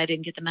doing it, but I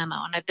didn't get the memo.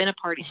 And I've been a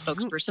party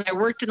spokesperson. I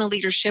worked in the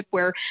leadership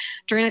where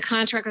during the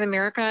Contract with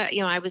America,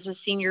 I was a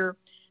senior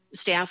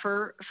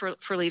staffer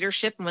for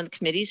leadership and one of the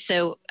committees.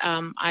 So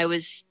I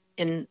was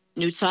in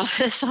Newt's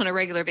office on a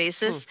regular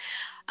basis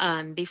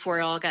before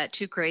it all got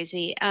too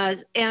crazy.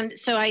 And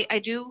so I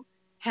do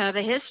have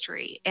a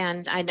history,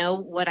 and I know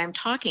what I'm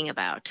talking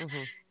about.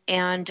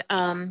 And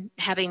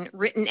having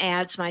written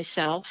ads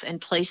myself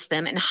and placed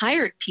them and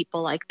hired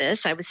people like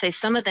this, I would say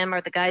some of them are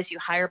the guys you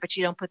hire, but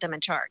you don't put them in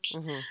charge.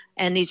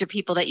 And these are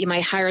people that you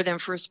might hire them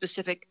for a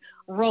specific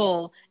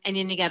role, and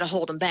then you got to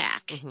hold them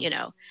back,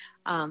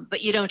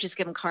 but you don't just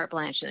give them carte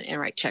blanche and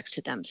write checks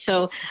to them.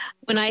 So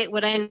what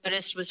I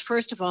noticed was,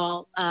 first of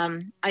all,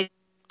 I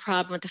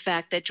problem with the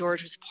fact that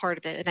George was part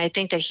of it. And I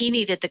think that he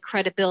needed the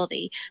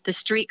credibility, the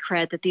street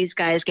cred that these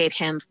guys gave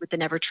him with the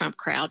Never Trump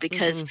crowd,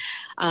 because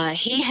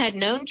he had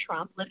known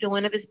Trump, lived in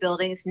one of his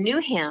buildings, knew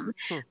him.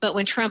 But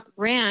when Trump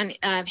ran,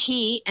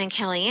 he and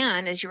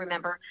Kellyanne, as you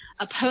remember,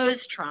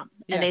 opposed Trump,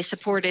 and they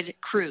supported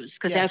Cruz,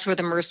 because that's where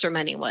the Mercer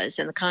money was.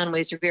 And the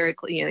Conways are very,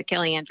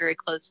 Kellyanne very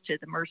close to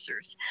the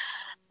Mercers.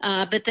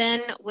 But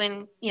then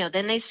when,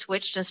 then they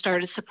switched and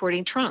started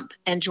supporting Trump,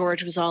 and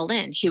George was all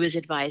in. He was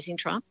advising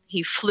Trump.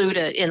 He flew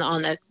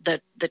on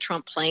the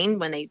Trump plane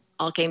when they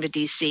all came to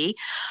D.C.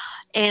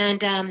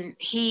 And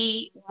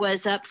he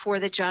was up for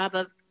the job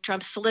of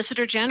Trump's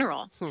Solicitor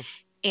General.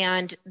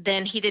 And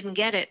then he didn't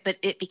get it, but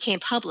it became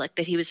public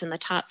that he was in the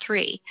top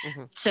 3.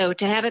 So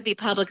to have it be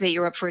public that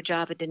you're up for a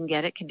job and didn't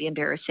get it can be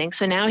embarrassing.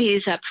 So now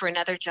he's up for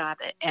another job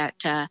at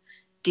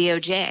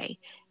DOJ.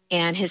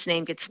 And his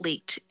name gets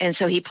leaked. And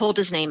so he pulled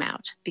his name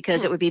out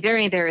because it would be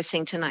very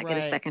embarrassing to not get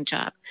a second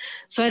job.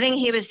 So I think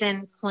he was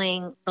then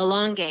playing the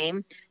long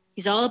game.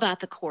 He's all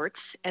about the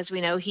courts. As we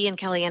know, he and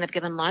Kellyanne have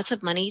given lots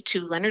of money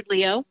to Leonard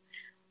Leo,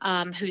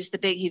 who's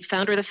the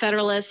founder of the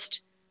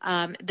Federalist.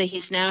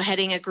 He's now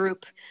heading a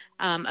group,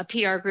 a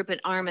PR group,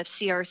 an arm of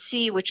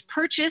CRC, which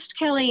purchased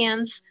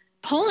Kellyanne's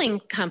polling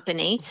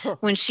company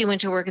when she went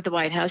to work at the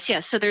White House.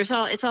 Yes, so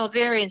it's all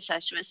very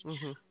incestuous.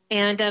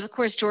 And of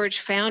course, George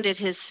founded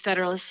his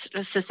Federalist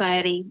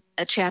Society,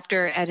 a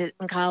chapter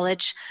in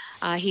college.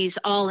 He's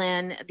all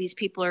in. These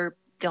people are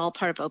all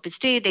part of Opus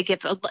Dei. They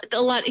give a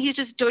lot.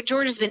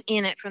 George has been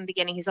in it from the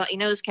beginning. He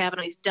knows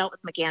Kavanaugh. He's dealt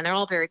with McGahn. They're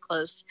all very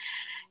close.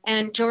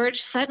 And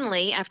George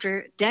suddenly,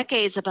 after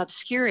decades of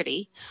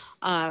obscurity,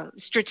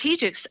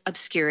 strategic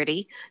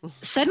obscurity,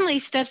 suddenly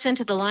steps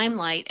into the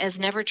limelight as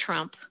Never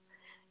Trump,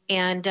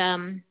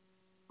 and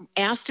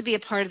asked to be a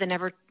part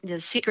of the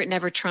secret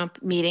Never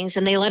Trump meetings,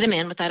 and they let him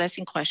in without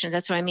asking questions.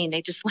 That's what I mean.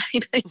 They just let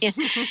him in.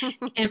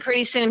 And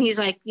pretty soon he's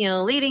like,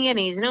 leading it, and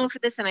he's known for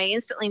this. And I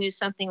instantly knew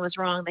something was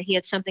wrong, that he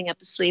had something up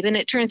his sleeve. And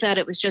it turns out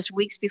it was just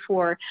weeks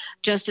before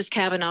Justice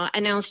Kavanaugh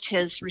announced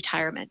his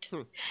retirement.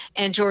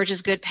 And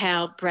George's good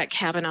pal, Brett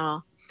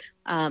Kavanaugh,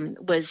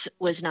 was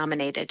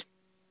nominated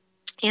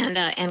and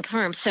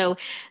confirmed. So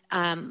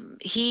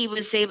he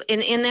was able,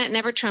 in that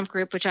Never Trump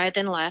group, which I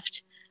then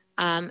left,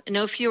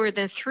 no fewer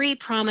than 3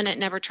 prominent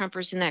Never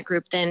Trumpers in that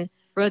group then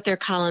wrote their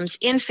columns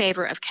in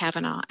favor of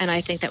Kavanaugh. And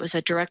I think that was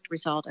a direct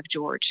result of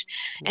George.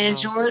 Wow. And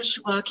George,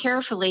 well,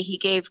 carefully, he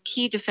gave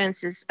key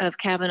defenses of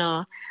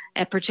Kavanaugh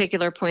at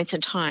particular points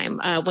in time.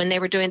 When they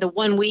were doing the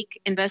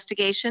 1-week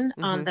investigation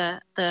on the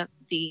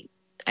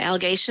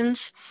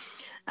allegations,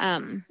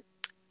 during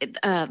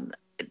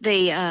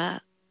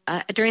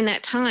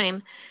that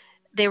time,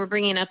 they were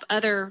bringing up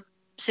other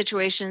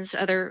situations,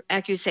 other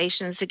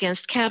accusations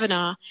against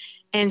Kavanaugh.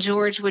 And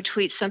George would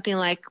tweet something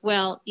like,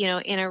 well,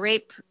 in a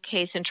rape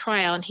case and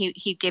trial, and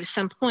he gave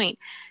some point.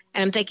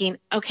 And I'm thinking,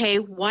 okay,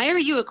 why are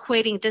you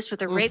equating this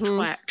with a rape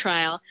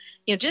trial?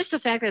 Just the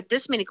fact that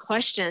this many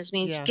questions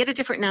means get a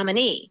different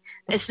nominee.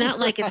 It's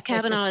not like if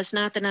Kavanaugh is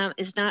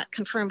not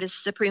confirmed as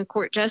Supreme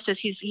Court justice,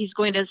 he's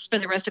going to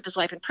spend the rest of his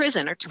life in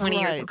prison or 20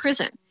 years in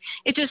prison.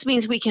 It just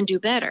means we can do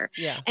better.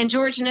 Yeah. And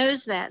George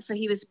knows that. So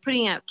he was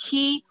putting out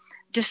key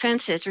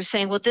defenses or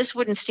saying, well, this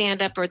wouldn't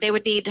stand up, or they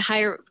would need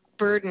higher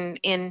burden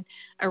in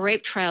a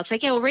rape trial. It's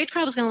like, rape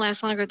trial was going to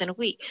last longer than a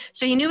week.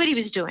 So he knew what he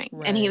was doing,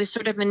 and he was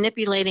sort of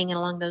manipulating it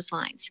along those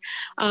lines.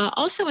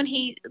 Also, when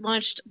he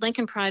launched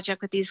Lincoln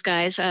Project with these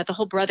guys, the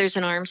whole Brothers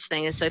in Arms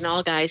thing is an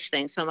all guys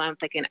thing. So I'm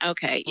thinking,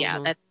 okay,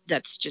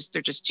 that's just,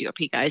 they're just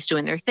GOP guys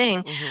doing their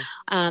thing.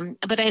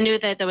 But I knew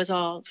that was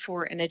all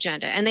for an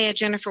agenda. And they had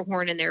Jennifer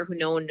Horn in there, who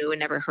no one knew and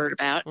never heard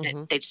about.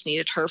 And they just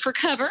needed her for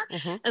cover.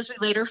 As we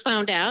later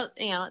found out,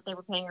 they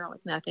were paying her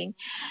with nothing.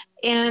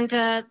 And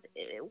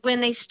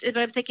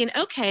but I'm thinking,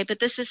 okay, but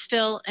this is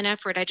still an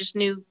effort. I just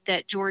knew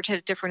that George had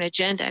a different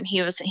agenda, and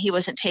he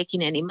wasn't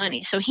taking any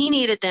money. So he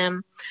needed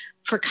them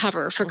for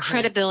cover, for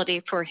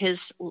credibility, for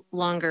his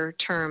longer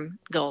term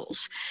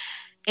goals.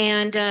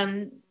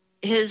 And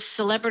his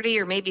celebrity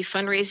or maybe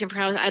fundraising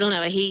prowess, I don't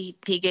know. He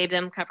gave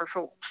them cover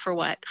for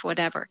what, for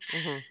whatever.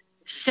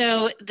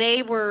 So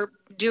they were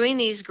doing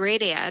these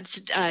great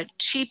ads,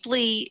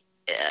 cheaply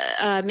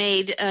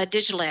made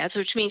digital ads,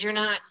 which means you're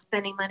not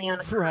spending money on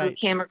a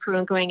camera crew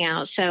and going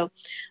out. So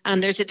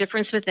there's a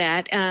difference with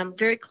that.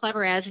 Very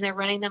clever ads, and they're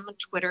running them on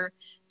Twitter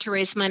to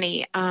raise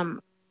money.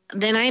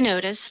 Then I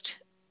noticed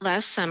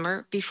last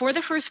summer, before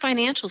the first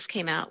financials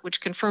came out,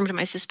 which confirmed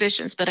my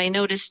suspicions, but I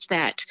noticed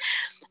that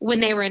when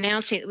they were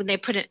announcing, when they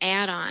put an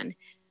ad on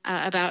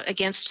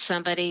against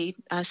somebody,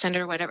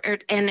 senator, whatever,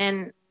 and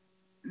then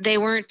they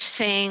weren't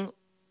saying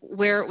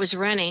where it was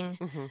running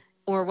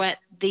or what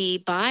the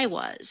buy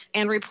was.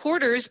 And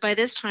reporters by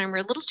this time were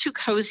a little too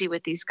cozy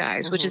with these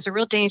guys, which is a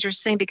real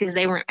dangerous thing because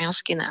they weren't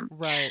asking them.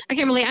 Right.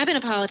 Kimberly, I've been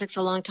in politics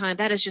a long time.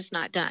 That is just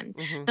not done.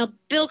 Now,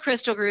 Bill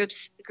Kristol's group,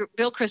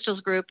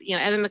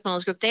 Evan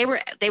McMullen's group,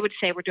 they would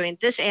say, we're doing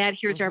this ad,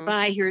 here's our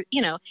buy, here,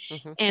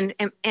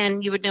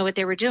 and you would know what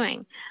they were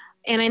doing.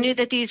 And I knew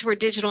that these were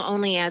digital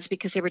only ads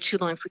because they were too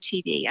long for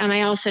TV. And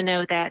I also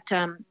know that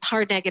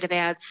hard negative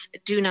ads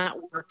do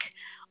not work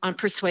on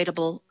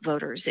persuadable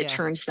voters. It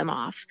turns them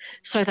off.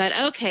 So I thought,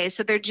 okay,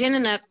 so they're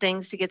ginning up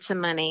things to get some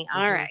money.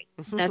 All right,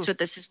 that's what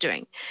this is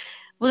doing.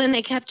 Well, then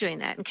they kept doing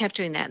that. And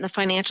the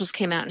financials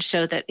came out and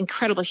showed that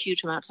incredible,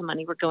 huge amounts of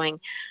money were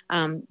going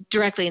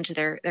directly into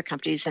their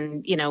companies.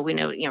 And, we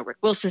know, Rick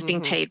Wilson's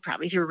being paid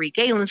probably through Reed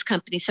Galen's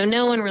company. So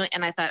no one really,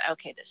 and I thought,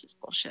 okay, this is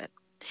bullshit.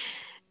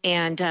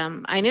 And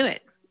I knew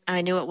it.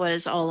 I knew it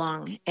was all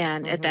along.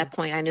 And at that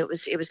point, I knew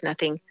it was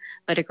nothing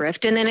but a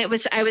grift. And then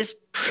I was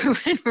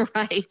proven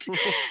right.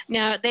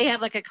 Now, they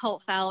have like a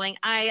cult following.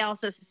 I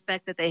also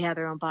suspect that they have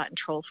their own bot and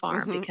troll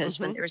farm because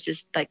when there was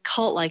this like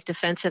cult-like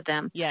defense of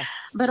them. Yes.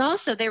 But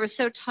also they were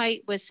so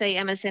tight with, say,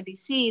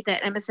 MSNBC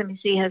that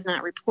MSNBC has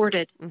not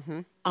reported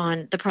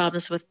on the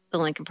problems with the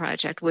Lincoln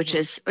Project, which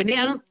is, I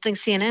don't think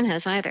CNN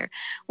has either,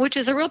 which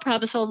is a real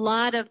problem. So a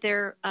lot of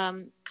their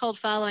cult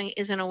following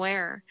isn't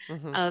aware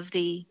of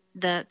the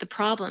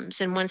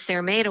problems. And once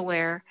they're made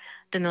aware,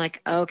 then they're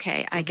like,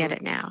 okay, I get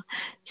it now.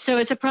 So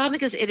it's a problem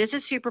because it is a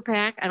super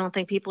PAC. I don't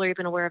think people are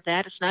even aware of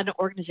that. It's not an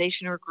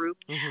organization or a group.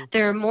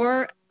 There are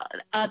more,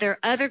 there are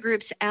other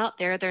groups out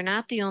there. They're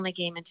not the only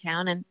game in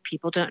town, and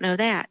people don't know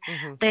that.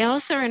 They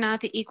also are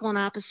not the equal and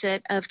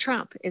opposite of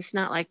Trump. It's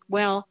not like,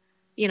 well,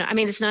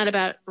 it's not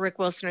about Rick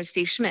Wilson or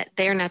Steve Schmidt.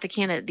 They are not the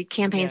candidate. The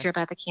campaigns are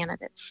about the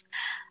candidates.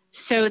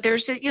 So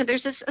there's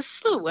a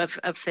slew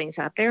of things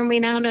out there, and we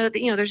now know that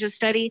there's a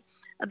study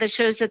that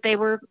shows that they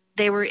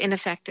were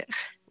ineffective.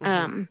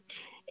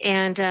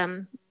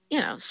 And,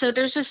 so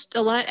there's just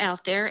a lot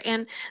out there.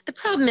 And the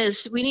problem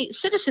is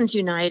Citizens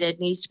United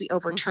needs to be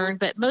overturned.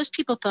 But most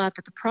people thought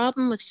that the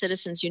problem with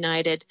Citizens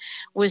United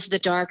was the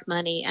dark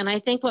money. And I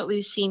think what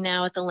we've seen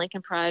now at the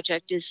Lincoln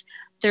Project is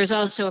there's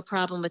also a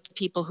problem with the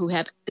people who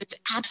have there's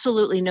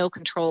absolutely no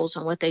controls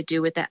on what they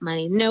do with that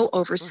money, no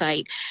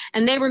oversight.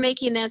 And they were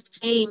making that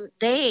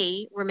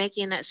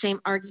same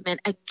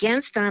argument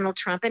against Donald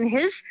Trump and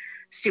his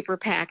super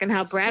PAC, and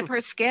how Brad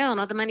Parscale and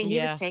all the money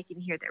he was taking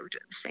here, they were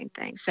doing the same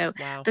thing. So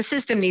the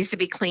system needs to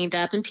be cleaned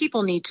up, and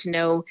people need to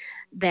know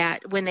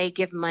that when they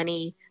give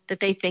money that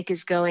they think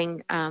is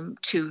going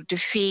to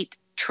defeat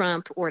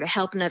Trump or to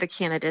help another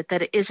candidate,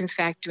 that it is in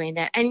fact doing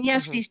that. And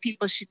yes, these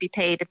people should be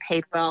paid and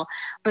paid well,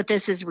 but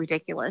this is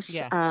ridiculous.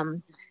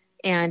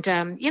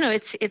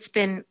 It's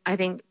been, I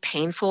think,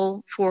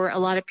 painful for a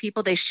lot of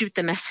people. They shoot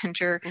the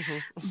messenger,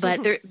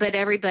 but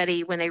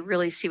everybody, when they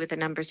really see what the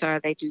numbers are,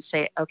 they do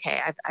say, okay,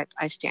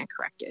 I stand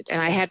corrected.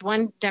 And I had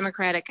one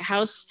Democratic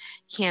House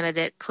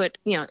candidate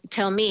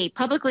tell me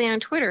publicly on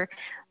Twitter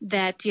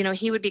that,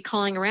 he would be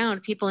calling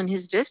around people in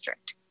his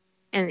district.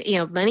 And,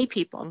 money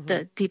people,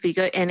 the people you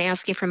go and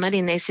asking for money,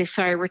 and they say,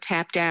 sorry, we're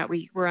tapped out.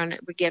 We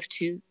give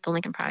to the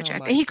Lincoln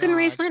Project. And he couldn't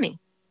raise money.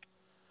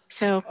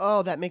 So,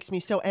 that makes me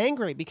so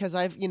angry because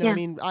I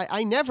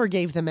never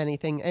gave them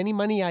anything. Any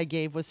money I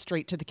gave was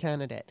straight to the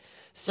candidate.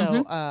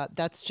 So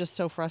that's just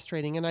so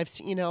frustrating. And I've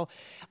seen,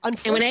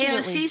 unfortunately. And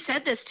when AOC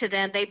said this to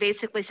them, they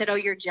basically said, oh,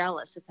 you're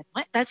jealous. It's like,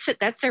 what?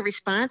 That's their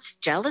response?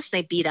 Jealous?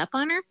 They beat up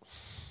on her?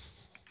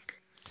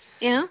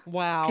 Yeah.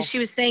 Wow. Because she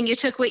was saying you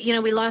took what,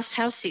 we lost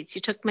House seats.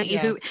 You took money.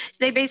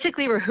 They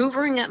basically were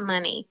hoovering up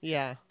money.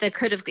 Yeah. That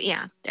could have,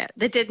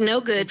 that did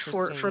no good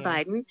for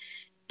Biden.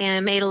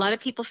 And made a lot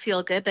of people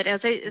feel good. But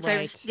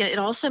it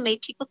also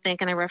made people think,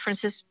 and I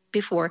referenced this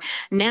before,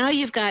 now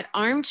you've got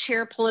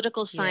armchair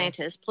political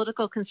scientists,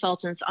 political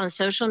consultants on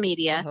social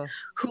media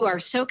who are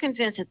so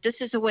convinced that this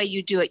is the way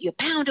you do it. You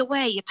pound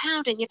away, you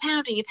pound and you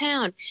pound and you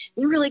pound.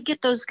 You really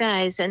get those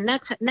guys, and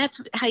that's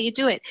how you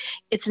do it.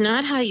 It's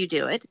not how you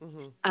do it.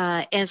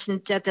 And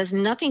that does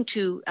nothing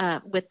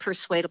with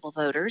persuadable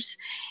voters,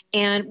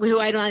 and who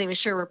I'm not even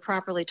sure were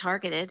properly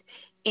targeted.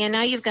 And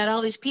now you've got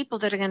all these people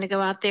that are going to go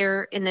out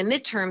there in the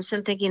midterms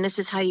and thinking this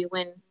is how you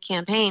win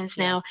campaigns.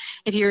 Now,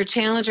 if you're a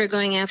challenger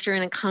going after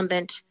an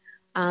incumbent,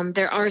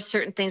 there are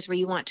certain things where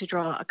you want to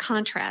draw a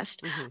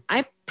contrast.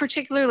 I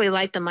particularly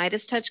like the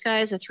Midas Touch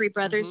guys, the three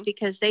brothers,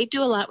 because they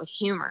do a lot with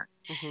humor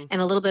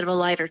and a little bit of a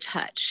lighter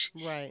touch.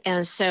 Right.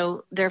 And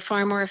so they're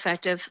far more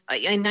effective.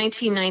 In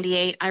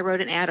 1998, I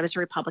wrote an ad. I was a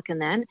Republican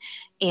then,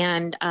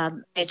 and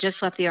I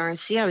just left the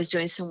RNC. I was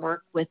doing some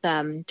work with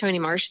Tony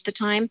Marsh at the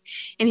time,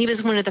 and he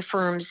was one of the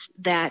firms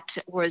that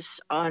was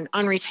on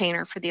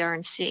retainer for the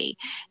RNC.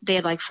 They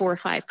had like 4 or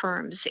 5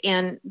 firms,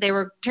 and they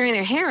were tearing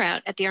their hair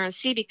out at the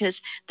RNC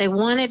because they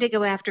wanted to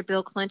go after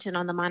Bill Clinton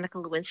on the Monica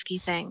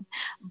Lewinsky thing,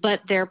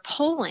 but their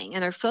polling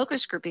and their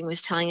focus grouping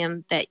was telling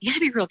them that you got to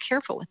be real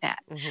careful with that.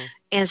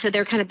 And so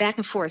they're kind of back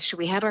and forth. Should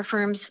we have our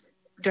firms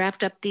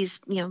draft up these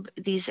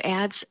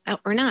ads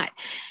or not?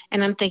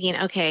 And I'm thinking,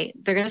 okay,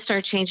 they're going to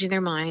start changing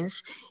their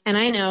minds. And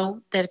I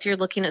know that if you're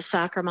looking at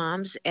soccer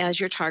moms as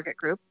your target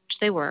group, which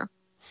they were,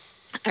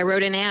 I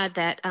wrote an ad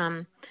that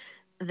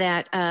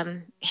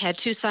had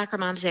 2 soccer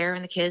moms there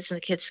and the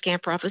kids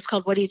scamper off. It was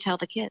called "What Do You Tell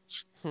the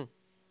Kids?"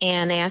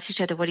 And they asked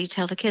each other, "What do you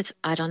tell the kids?"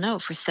 I don't know.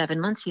 For 7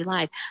 months, he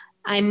lied.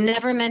 I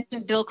never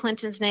mentioned Bill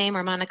Clinton's name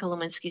or Monica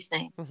Lewinsky's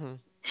name.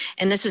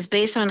 And this was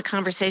based on a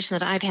conversation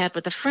that I'd had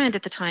with a friend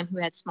at the time who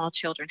had small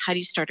children. How do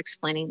you start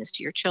explaining this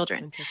to your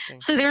children?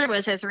 So there I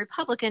was as a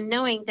Republican,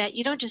 knowing that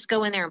you don't just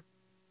go in there and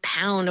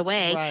pound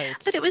away,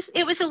 but it was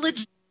a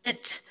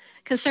legit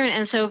concern.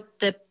 And so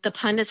the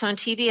pundits on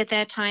TV at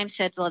that time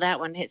said, well, that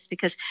one hits,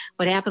 because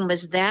what happened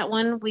was that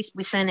one we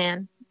sent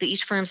in,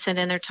 each firm sent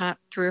in their top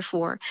 3 or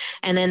 4,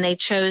 and then they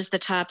chose the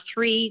top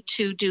 3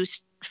 to do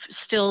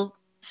still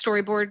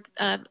storyboard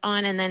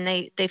on, and then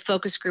they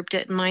focus grouped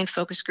it, mine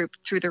focus group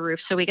through the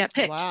roof. So we got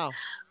picked. Wow.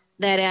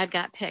 That ad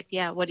got picked.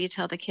 Yeah. What do you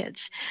tell the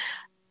kids?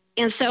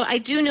 And so I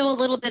do know a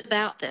little bit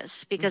about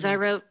this because I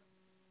wrote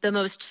the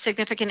most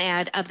significant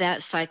ad of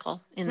that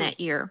cycle in that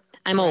year.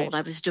 I'm old. I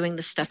was doing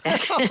this stuff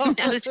back then.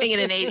 I was doing it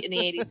in the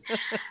 80s.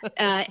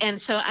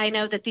 And so I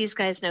know that these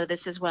guys know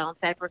this as well. In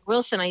fact, Rick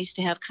Wilson, I used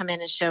to have come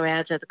in and show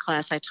ads at the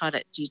class I taught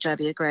at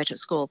GW, Graduate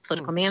School of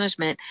Political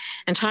Management,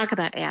 and talk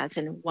about ads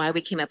and why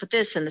we came up with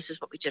this, and this is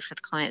what we did for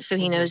the client. So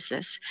he knows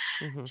this.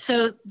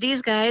 So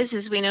these guys,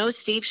 as we know,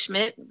 Steve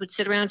Schmidt would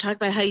sit around and talk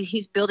about how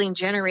he's building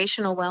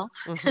generational wealth.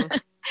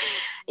 And,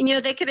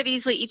 they could have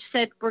easily each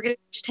said, we're going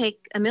to take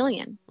 $1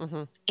 million.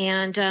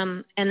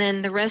 And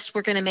then the rest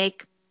we're going to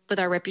make with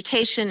our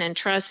reputation and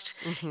trust,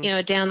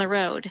 down the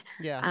road.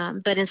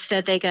 But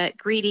instead they got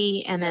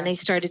greedy, and then they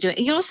started doing,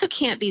 you also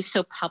can't be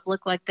so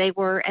public like they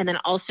were, and then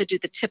also do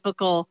the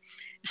typical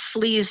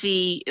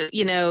sleazy,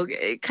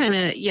 kind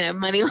of,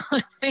 money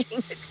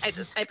laundering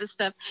type of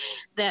stuff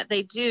that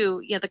they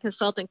do, the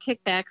consultant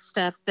kickback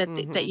stuff that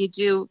that you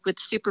do with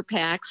super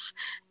PACs.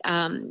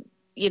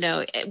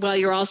 while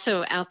you're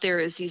also out there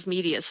as these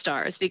media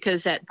stars,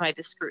 because that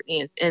invited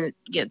scrutiny and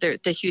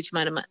the huge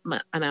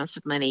amounts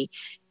of money.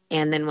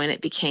 And then when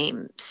it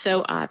became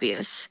so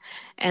obvious,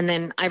 and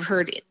then I've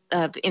heard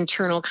of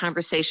internal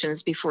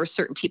conversations before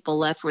certain people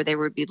left where they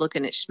would be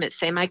looking at Schmidt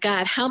saying, my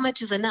God, how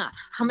much is enough?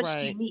 How much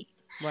do you need?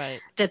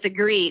 Right. That the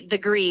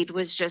greed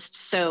was just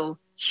so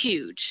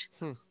huge.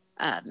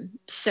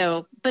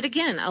 But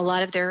again, a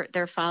lot of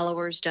their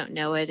followers don't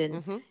know it,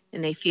 and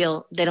they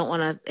feel they don't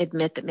want to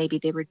admit that maybe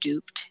they were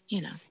duped,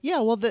 Yeah,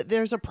 well,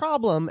 there's a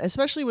problem,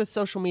 especially with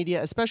social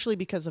media, especially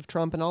because of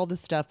Trump and all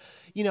this stuff.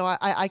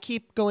 I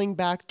keep going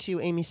back to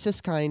Amy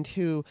Siskind,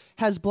 who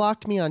has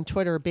blocked me on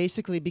Twitter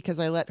basically because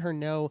I let her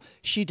know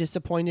she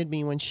disappointed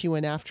me when she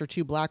went after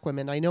 2 black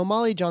women. I know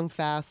Molly Jong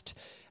Fast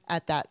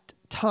at that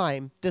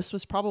time, this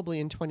was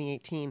probably in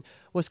 2018,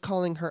 was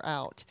calling her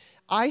out.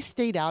 I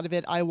stayed out of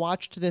it. I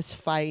watched this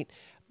fight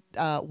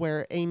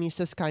where Amy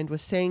Siskind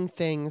was saying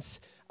things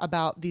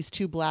about these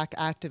 2 black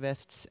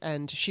activists,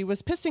 and she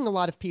was pissing a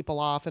lot of people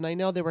off. And I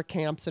know there were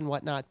camps and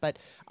whatnot, but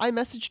I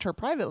messaged her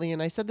privately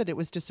and I said that it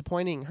was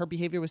disappointing. Her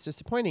behavior was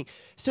disappointing.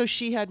 So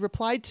she had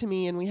replied to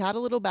me and we had a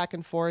little back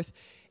and forth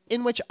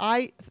in which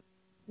I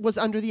was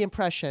under the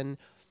impression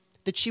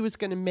that she was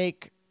going to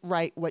make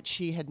right what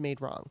she had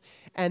made wrong.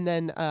 And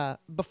then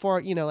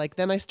before,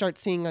 then I start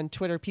seeing on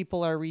Twitter,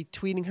 people are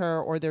retweeting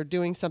her or they're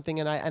doing something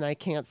and I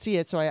can't see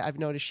it. So I've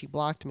noticed she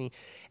blocked me.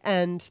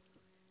 And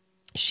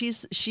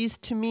she's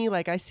to me,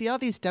 like, I see all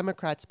these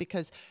Democrats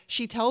because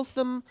she tells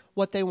them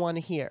what they want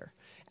to hear.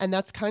 And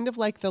that's kind of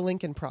like the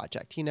Lincoln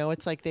Project.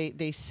 It's like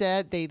they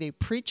said, they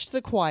preached to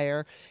the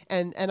choir.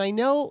 And I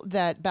know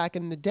that back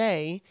in the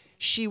day,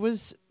 she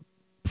was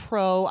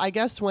pro, I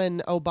guess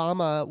when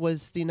Obama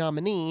was the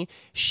nominee,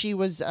 she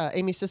was,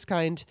 Amy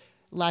Siskind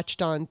latched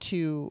on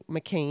to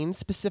McCain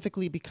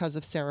specifically because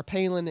of Sarah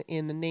Palin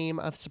in the name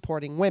of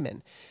supporting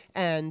women.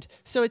 And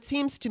so it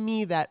seems to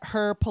me that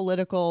her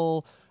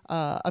political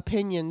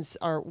opinions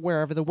are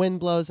wherever the wind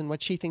blows and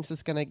what she thinks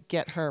is going to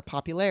get her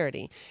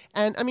popularity.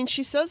 And I mean,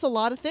 she says a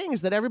lot of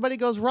things that everybody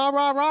goes, rah,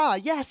 rah, rah,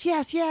 yes,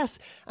 yes, yes.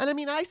 And I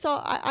mean,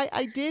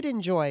 I did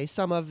enjoy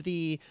some of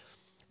the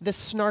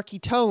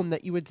snarky tone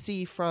that you would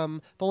see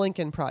from the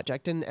Lincoln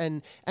Project.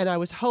 And I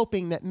was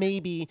hoping that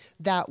maybe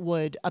that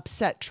would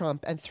upset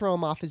Trump and throw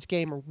him off his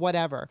game or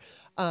whatever.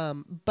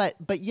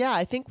 But yeah,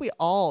 I think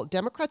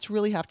Democrats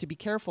really have to be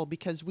careful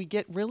because we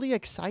get really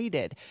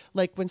excited.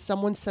 Like when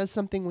someone says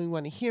something we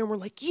want to hear and we're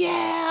like,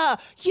 yeah,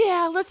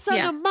 let's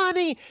send them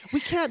money. We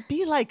can't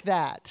be like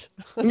that.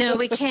 No,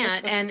 we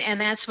can't.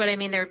 And that's what I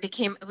mean.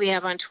 We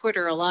have on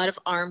Twitter a lot of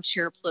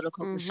armchair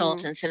political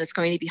consultants, and it's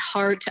going to be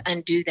hard to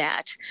undo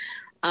that.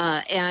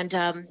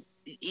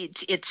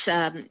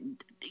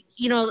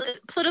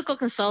 Political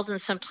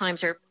consultants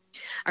sometimes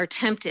are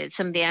tempted.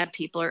 Some of the ad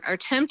people are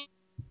tempted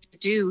to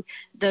do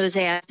those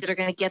ads that are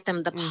going to get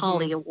them the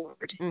Polly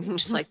Award,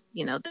 which is like,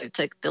 the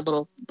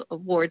little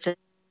awards that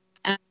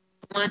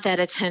want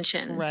that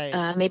attention.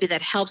 Right. Maybe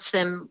that helps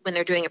them when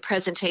they're doing a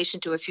presentation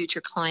to a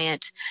future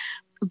client,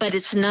 but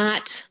it's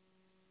not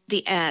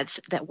the ads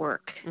that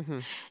work.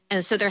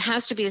 And so there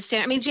has to be a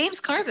standard. I mean,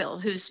 James Carville,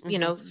 who's,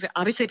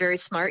 obviously very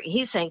smart,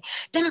 he's saying,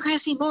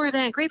 Democrats need more of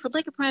that Great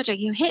Lincoln Project,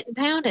 hit and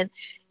pound.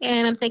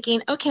 And I'm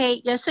thinking,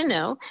 okay, yes and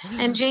no.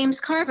 And James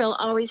Carville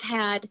always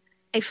had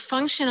a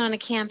function on a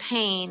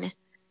campaign,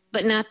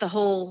 but not the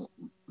whole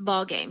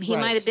ball game. He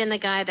might have been the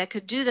guy that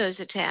could do those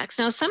attacks.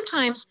 Now,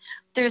 sometimes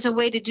there's a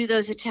way to do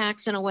those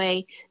attacks in a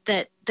way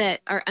that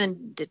are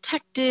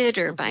undetected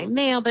or by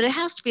mail, but it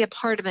has to be a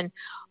part of an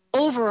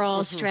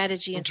overall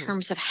strategy in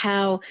terms of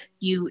how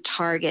you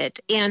target.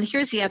 And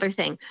here's the other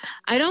thing.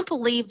 I don't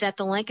believe that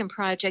the Lincoln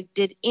Project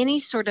did any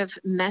sort of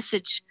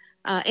message,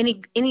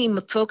 any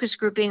focus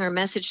grouping or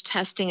message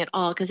testing at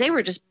all, because they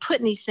were just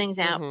putting these things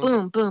out,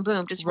 boom, boom,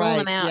 boom, just rolling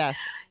them out. Yes.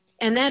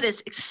 And that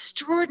is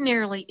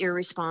extraordinarily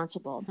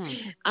irresponsible.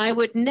 I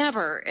would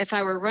never, if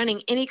I were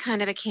running any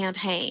kind of a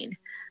campaign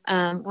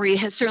where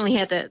you certainly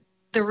had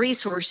the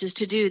resources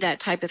to do that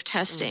type of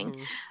testing,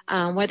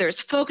 whether it's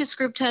focus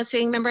group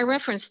testing. Remember, I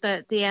referenced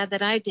the ad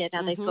that I did,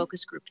 how they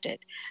focus grouped it,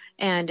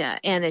 and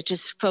it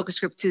just focus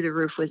grouped through the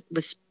roof with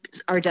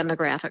our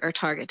demographic, our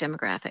target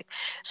demographic.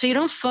 So you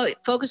don't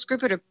focus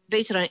group it or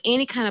base it on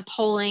any kind of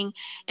polling.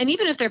 And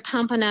even if they're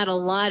pumping out a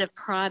lot of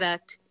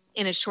product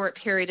in a short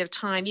period of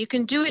time, you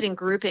can do it in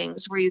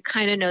groupings where you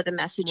kind of know the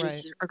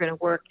messages are going to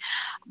work.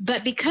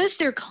 But because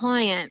their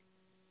client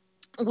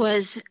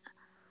was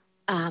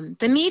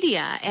the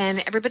media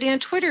and everybody on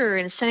Twitter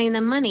and sending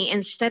them money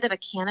instead of a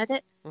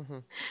candidate,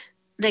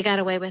 they got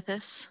away with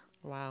this.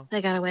 Wow.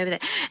 They got away with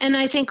it. And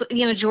I think,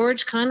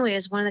 George Conway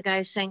is one of the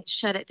guys saying,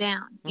 shut it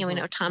down. We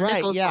know Tom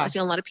Nichols,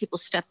 a lot of people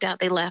stepped out.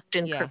 They left,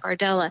 and Kurt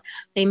Bardella,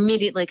 they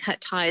immediately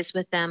cut ties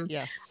with them.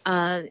 Yes.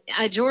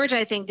 George,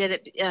 I think,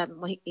 did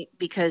it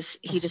because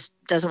he just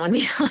doesn't want to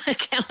be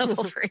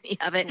accountable for any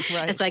of it.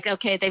 It's like,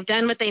 okay, they've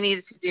done what they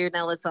needed to do.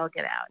 Now let's all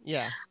get out.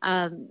 Yeah.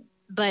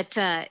 But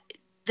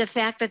the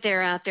fact that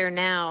they're out there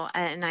now,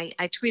 and I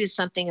tweeted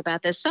something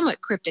about this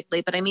somewhat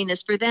cryptically, but I mean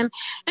this for them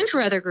and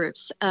for other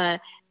groups,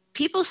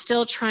 people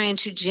still trying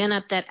to gin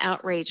up that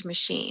outrage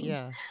machine,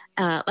 Yeah.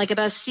 Like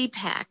about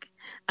CPAC,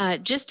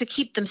 just to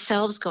keep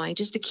themselves going,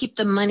 just to keep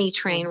the money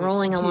train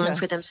rolling along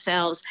for Yes.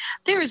 themselves.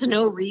 There is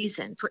no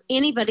reason for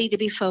anybody to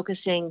be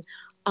focusing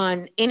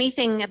on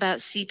anything about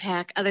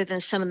CPAC other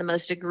than some of the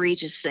most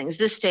egregious things,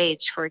 the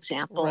stage, for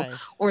example, Right.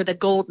 or the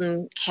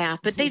golden calf.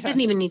 But they didn't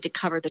even need to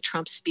cover the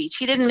Trump speech.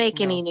 He didn't make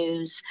any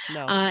news.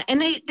 No.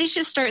 And they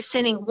should start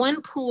sending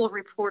one pool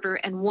reporter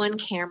and one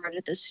camera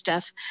to this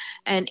stuff.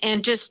 And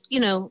just,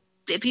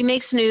 if he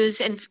makes news,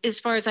 and as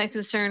far as I'm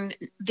concerned,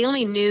 the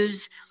only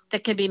news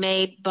that can be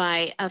made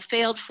by a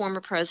failed former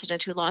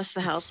president who lost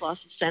the House,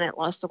 lost the Senate,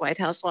 lost the White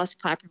House, lost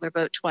the popular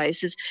vote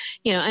twice, is,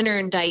 under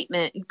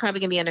indictment, probably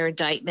going to be under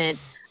indictment,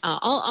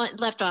 all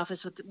left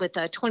office with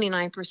a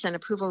 29%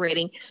 approval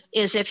rating,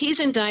 is if he's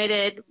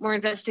indicted, more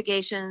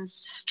investigations,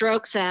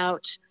 strokes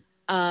out,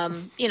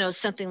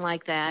 something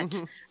like that.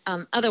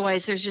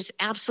 Otherwise, there's just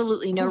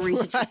absolutely no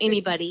reason for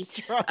anybody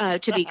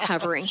to be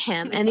covering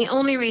him. And the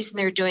only reason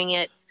they're doing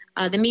it,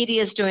 the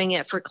media is doing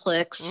it for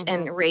clicks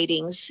and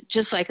ratings,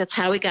 just like that's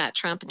how we got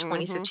Trump in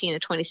 2015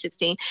 and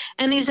 2016.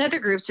 And these other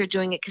groups are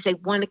doing it because they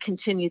want to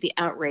continue the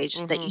outrage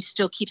that you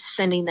still keep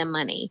sending them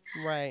money.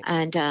 Right.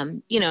 And,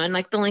 and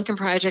like the Lincoln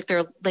Project,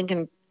 their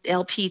Lincoln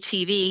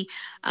LPTV,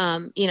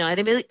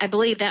 I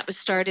believe that was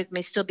started,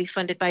 may still be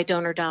funded by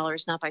donor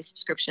dollars, not by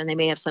subscription. They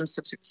may have some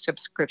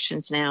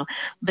subscriptions now,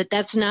 but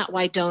that's not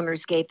why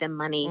donors gave them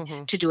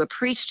money to do a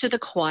preach to the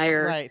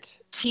choir. Right.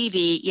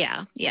 TV.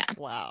 Yeah.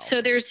 Wow.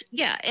 So there's,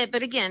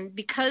 but again,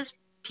 because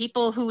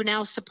people who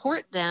now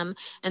support them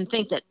and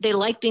think that they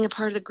like being a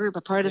part of the group,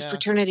 a part of the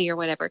fraternity or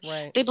whatever,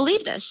 they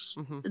believe this.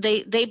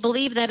 They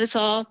believe that it's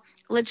all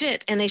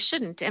legit, and they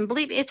shouldn't. And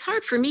believe it's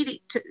hard for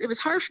me it was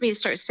hard for me to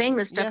start saying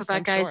this stuff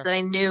about guys that I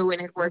knew and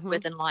had worked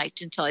with and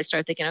liked, until I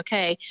started thinking,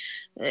 okay,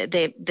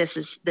 this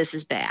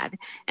is bad.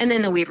 And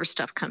then the Weaver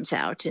stuff comes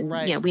out, and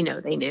we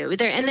know they knew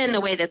there. And then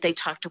the way that they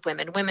talked to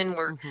women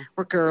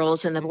were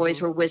girls and the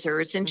boys were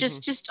wizards, and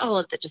just all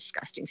of the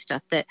disgusting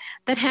stuff that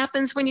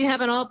happens when you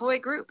have an all boy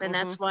group. And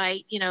that's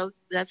why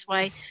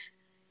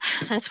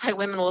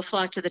women will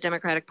flock to the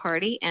Democratic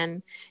Party,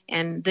 and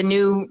the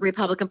new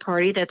Republican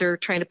Party that they're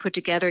trying to put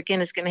together,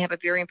 again, is going to have a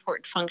very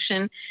important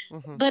function.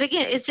 But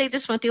again, they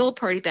just want the old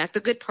party back, the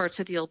good parts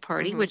of the old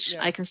party, which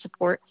I can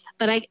support.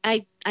 But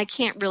I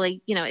can't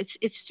really,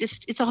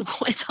 it's all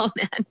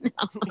men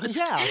almost.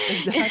 Yeah,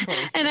 exactly.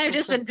 And I've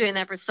just been doing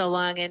that for so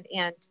long, and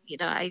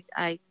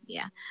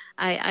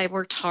I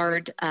worked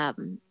hard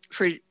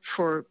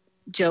for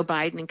Joe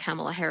Biden and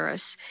Kamala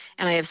Harris,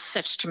 and I have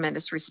such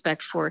tremendous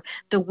respect for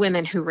the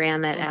women who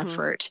ran that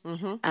effort,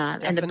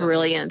 and the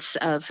brilliance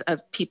of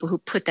people who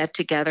put that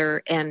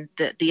together, and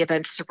the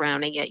events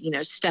surrounding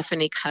it.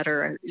 Stephanie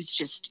Cutter is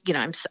just,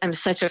 I'm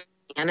such a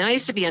fan, and I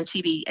used to be on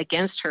TV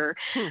against her.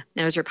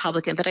 I was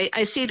Republican, but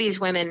I see these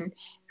women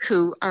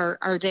who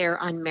are there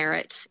on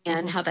merit,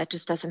 and how that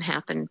just doesn't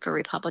happen for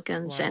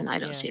Republicans, and I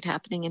don't see it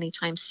happening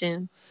anytime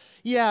soon.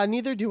 Yeah,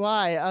 neither do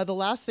I. The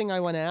last thing I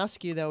want to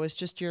ask you, though, is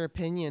just your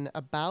opinion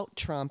about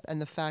Trump and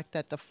the fact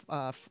that the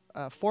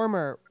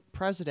former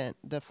president,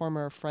 the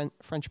former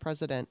French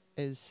president,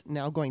 is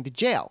now going to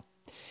jail.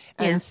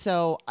 And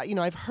so,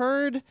 I've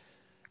heard,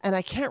 and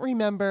I can't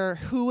remember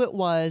who it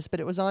was, but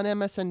it was on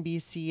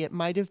MSNBC. It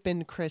might have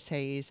been Chris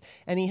Hayes,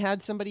 and he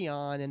had somebody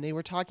on, and they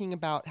were talking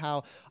about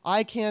how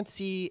I can't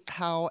see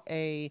how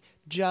a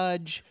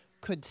judge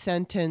could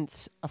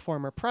sentence a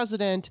former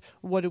president.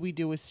 What do we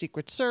do with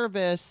Secret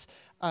Service?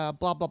 Blah,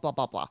 blah, blah,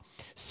 blah, blah.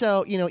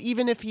 So,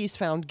 even if he's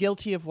found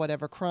guilty of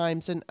whatever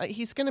crimes, and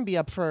he's going to be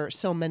up for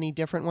so many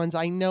different ones,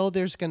 I know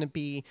there's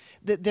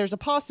a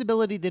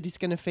possibility that he's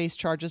going to face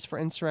charges for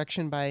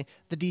insurrection by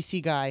the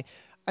DC guy.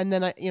 And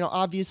then,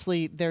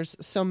 obviously there's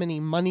so many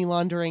money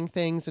laundering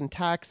things and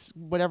tax,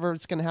 whatever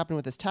is going to happen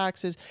with his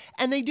taxes.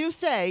 And they do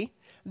say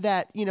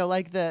that,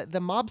 like the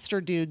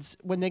mobster dudes,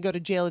 when they go to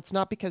jail, it's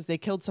not because they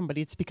killed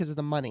somebody, it's because of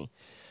the money.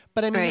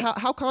 But I mean,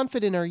 how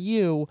confident are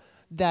you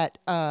that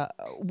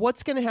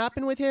what's going to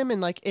happen with him, and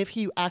like if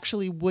he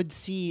actually would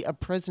see a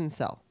prison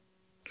cell?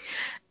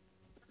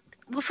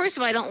 Well, first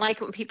of all, I don't like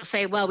when people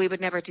say, well, we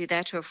would never do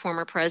that to a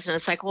former president.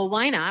 It's like, well,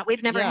 why not?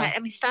 We've never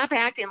had, stop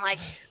acting like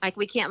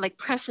we can't, like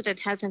precedent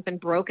hasn't been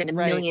broken a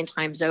million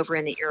times over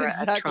in the era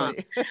of Trump.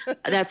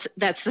 That's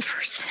the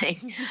first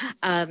thing.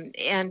 I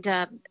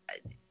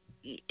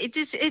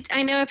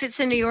know if it's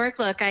in New York,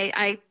 look,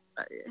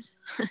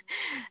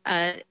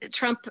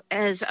 Trump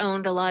has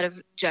owned a lot of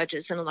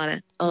judges and a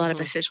lot of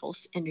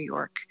officials in New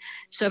York.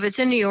 So if it's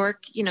in New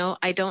York,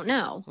 I don't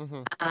know.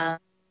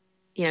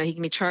 He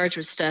can be charged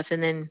with stuff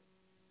and then,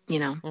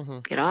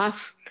 get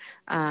off.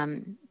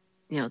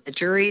 The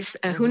juries,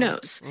 who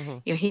knows?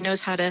 He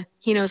knows how to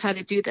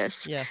do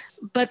this. Yes.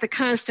 But the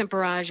constant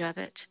barrage of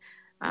it,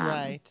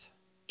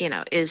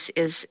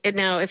 is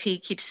now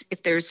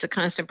if there's the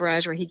constant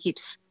barrage where he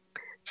keeps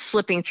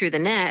slipping through the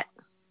net,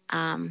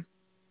 I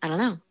don't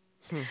know.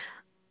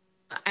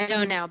 I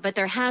don't know, but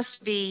there has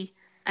to be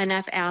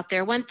enough out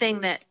there.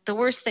 The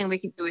worst thing we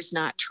can do is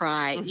not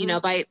try.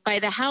 Mm-hmm. By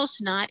the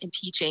House not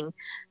impeaching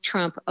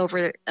Trump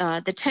over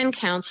the 10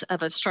 counts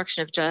of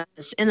obstruction of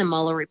justice in the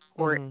Mueller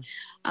report,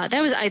 Mm-hmm.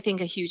 That was, I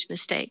think, a huge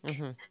mistake,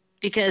 Mm-hmm.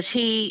 because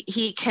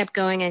he kept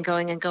going and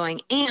going and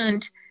going.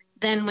 And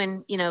then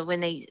when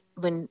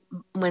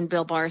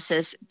Bill Barr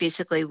says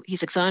basically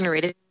he's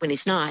exonerated when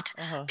he's not,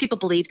 people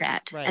believe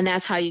that. Right. And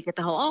that's how you get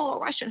the whole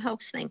Russian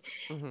hoax thing.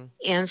 Mm-hmm.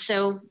 And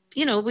so,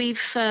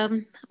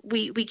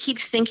 we keep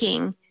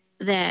thinking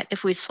that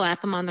if we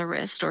slap him on the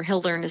wrist, or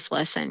he'll learn his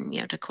lesson,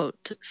 to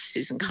quote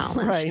Susan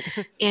Collins.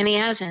 Right. And he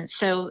hasn't.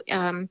 So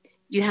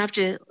you have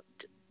to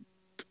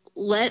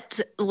let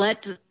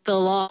the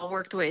law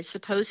work the way it's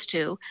supposed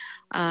to.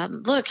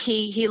 Look,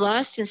 he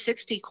lost in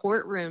 60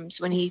 courtrooms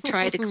when he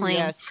tried to claim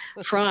yes.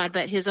 fraud,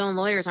 but his own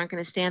lawyers aren't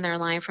going to stand there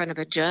and lie in front of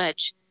a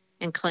judge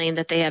and claim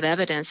that they have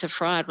evidence of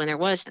fraud when there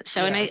wasn't.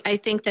 So, Yeah. and I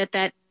think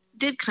that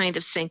did kind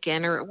of sink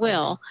in, or it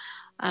will,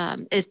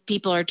 if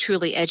people are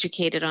truly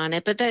educated on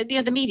it. But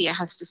the media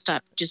has to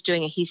stop just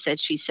doing a he said,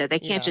 she said. They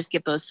can't just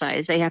get both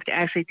sides. They have to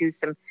actually do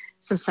some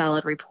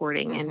solid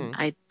reporting. And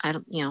I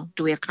don't,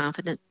 do we have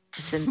confidence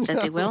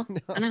that they will? No.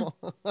 I know.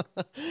 No.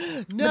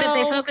 But if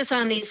they focus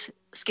on these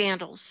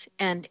scandals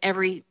and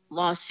every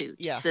lawsuit,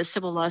 the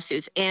civil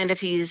lawsuits, and if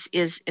he's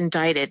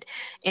indicted,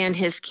 and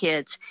his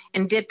kids,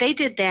 and if they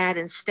did that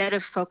instead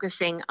of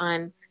focusing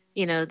on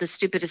the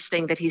stupidest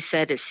thing that he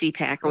said at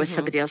CPAC, or what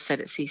somebody else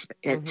said at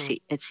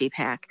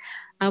CPAC,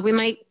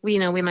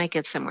 we might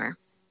get somewhere.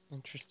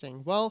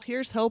 Interesting. Well,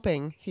 here is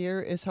hoping,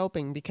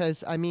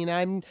 because I'm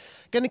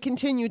going to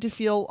continue to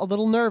feel a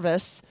little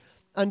nervous,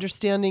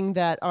 understanding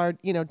that our,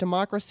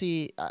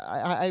 democracy,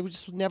 I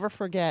just never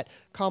forget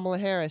Kamala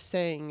Harris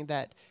saying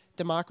that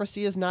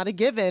democracy is not a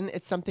given.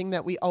 It's something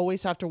that we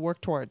always have to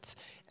work towards.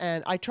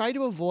 And I try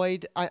to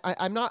avoid,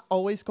 I'm not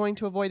always going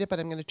to avoid it, but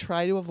I'm going to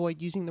try to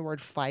avoid using the word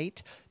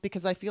fight,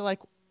 because I feel like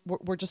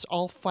we're just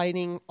all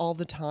fighting all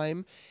the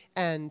time.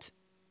 And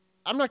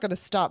I'm not going to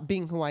stop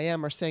being who I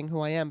am or saying who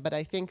I am, but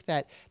I think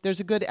that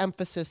there's a good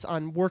emphasis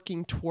on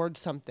working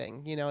towards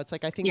something. It's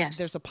like, I think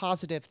there's a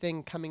positive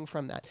thing coming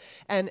from that.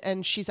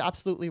 And she's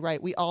absolutely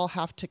right. We all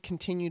have to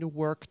continue to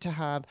work to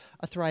have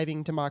a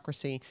thriving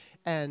democracy.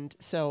 And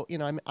so,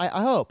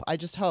 I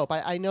just hope.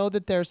 I know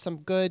that there's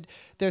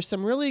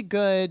some really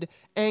good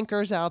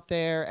anchors out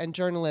there and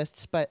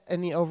journalists, but in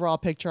the overall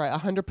picture, I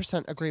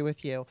 100% agree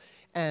with you.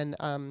 And,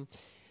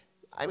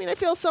 I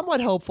feel somewhat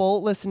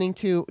hopeful listening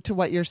to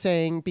what you're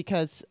saying,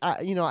 because,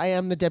 I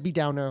am the Debbie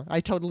Downer. I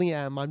totally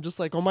am. I'm just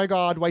like, oh my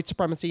God, white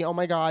supremacy. Oh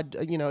my God,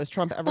 is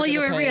Trump ever? Well,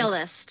 you're a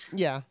realist.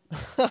 Yeah,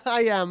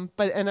 I am.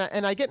 But and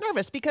I get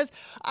nervous because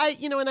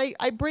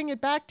I bring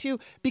it back to,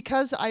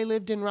 because I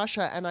lived in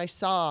Russia and I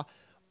saw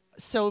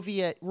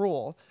Soviet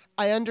rule.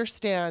 I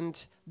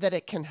understand that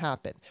it can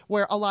happen,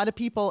 where a lot of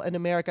people in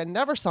America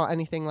never saw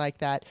anything like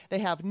that. They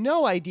have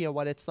no idea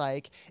what it's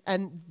like,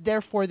 and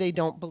therefore they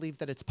don't believe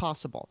that it's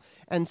possible.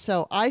 And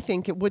so I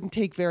think it wouldn't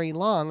take very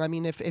long.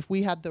 If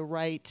we had the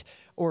right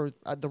or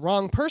the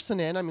wrong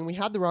person in, we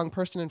had the wrong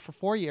person in for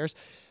 4 years,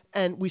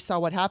 and we saw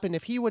what happened.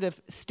 If he would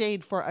have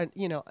stayed for,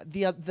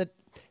 the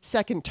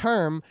second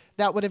term,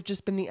 that would have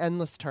just been the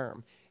endless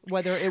term,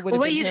 whether it would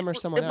have been him or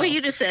someone else. What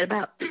you just said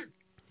about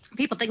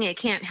people thinking it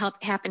can't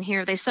happen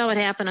here. They saw it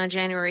happen on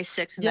January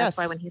 6th, and that's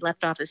why when he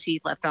left office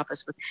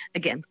with,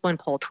 again, one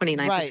poll,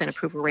 29%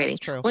 approval rating.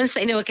 Once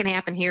they know it can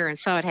happen here and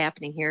saw it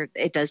happening here,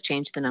 it does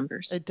change the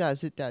numbers. It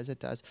does.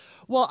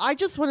 Well, I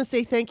just want to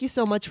say thank you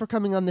so much for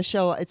coming on the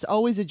show. It's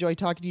always a joy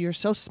talking to you. You're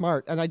so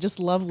smart, and I just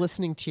love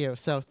listening to you.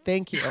 So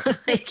thank you.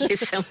 Thank you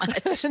so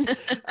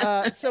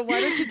much. So why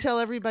don't you tell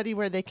everybody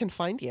where they can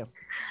find you?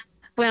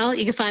 Well,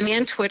 you can find me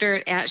on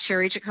Twitter at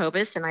Sherry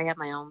Jacobus, and I have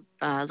my own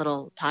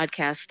little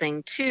podcast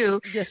thing too.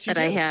 Yes, you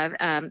that do. I have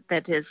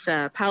that is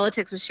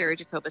Politics with Sherry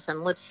Jacobus on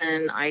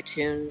Libsyn,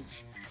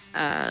 iTunes,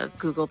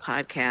 Google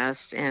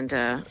Podcasts, and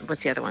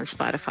what's the other one?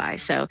 Spotify.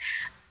 So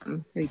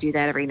we do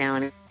that every now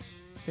and then.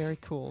 Very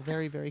cool.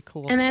 Very, very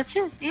cool. And that's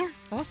it. Yeah.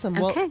 Awesome.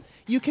 Okay. Well,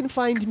 you can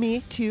find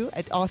me too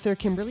at author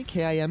Kimberly,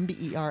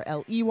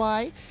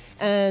 Kimberley,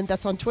 and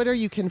that's on Twitter.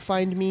 You can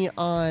find me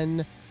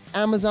on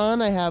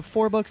Amazon. I have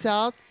 4 books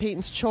out,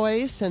 Peyton's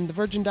Choice and The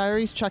Virgin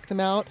Diaries. Check them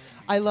out.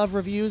 I love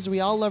reviews. We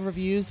all love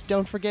reviews.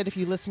 Don't forget, if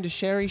you listen to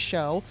Sherry's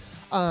show,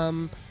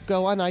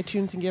 go on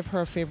iTunes and give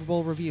her a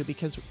favorable review,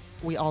 because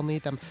we all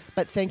need them.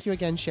 But thank you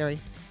again, Sherry.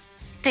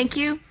 Thank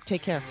you.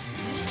 Take care.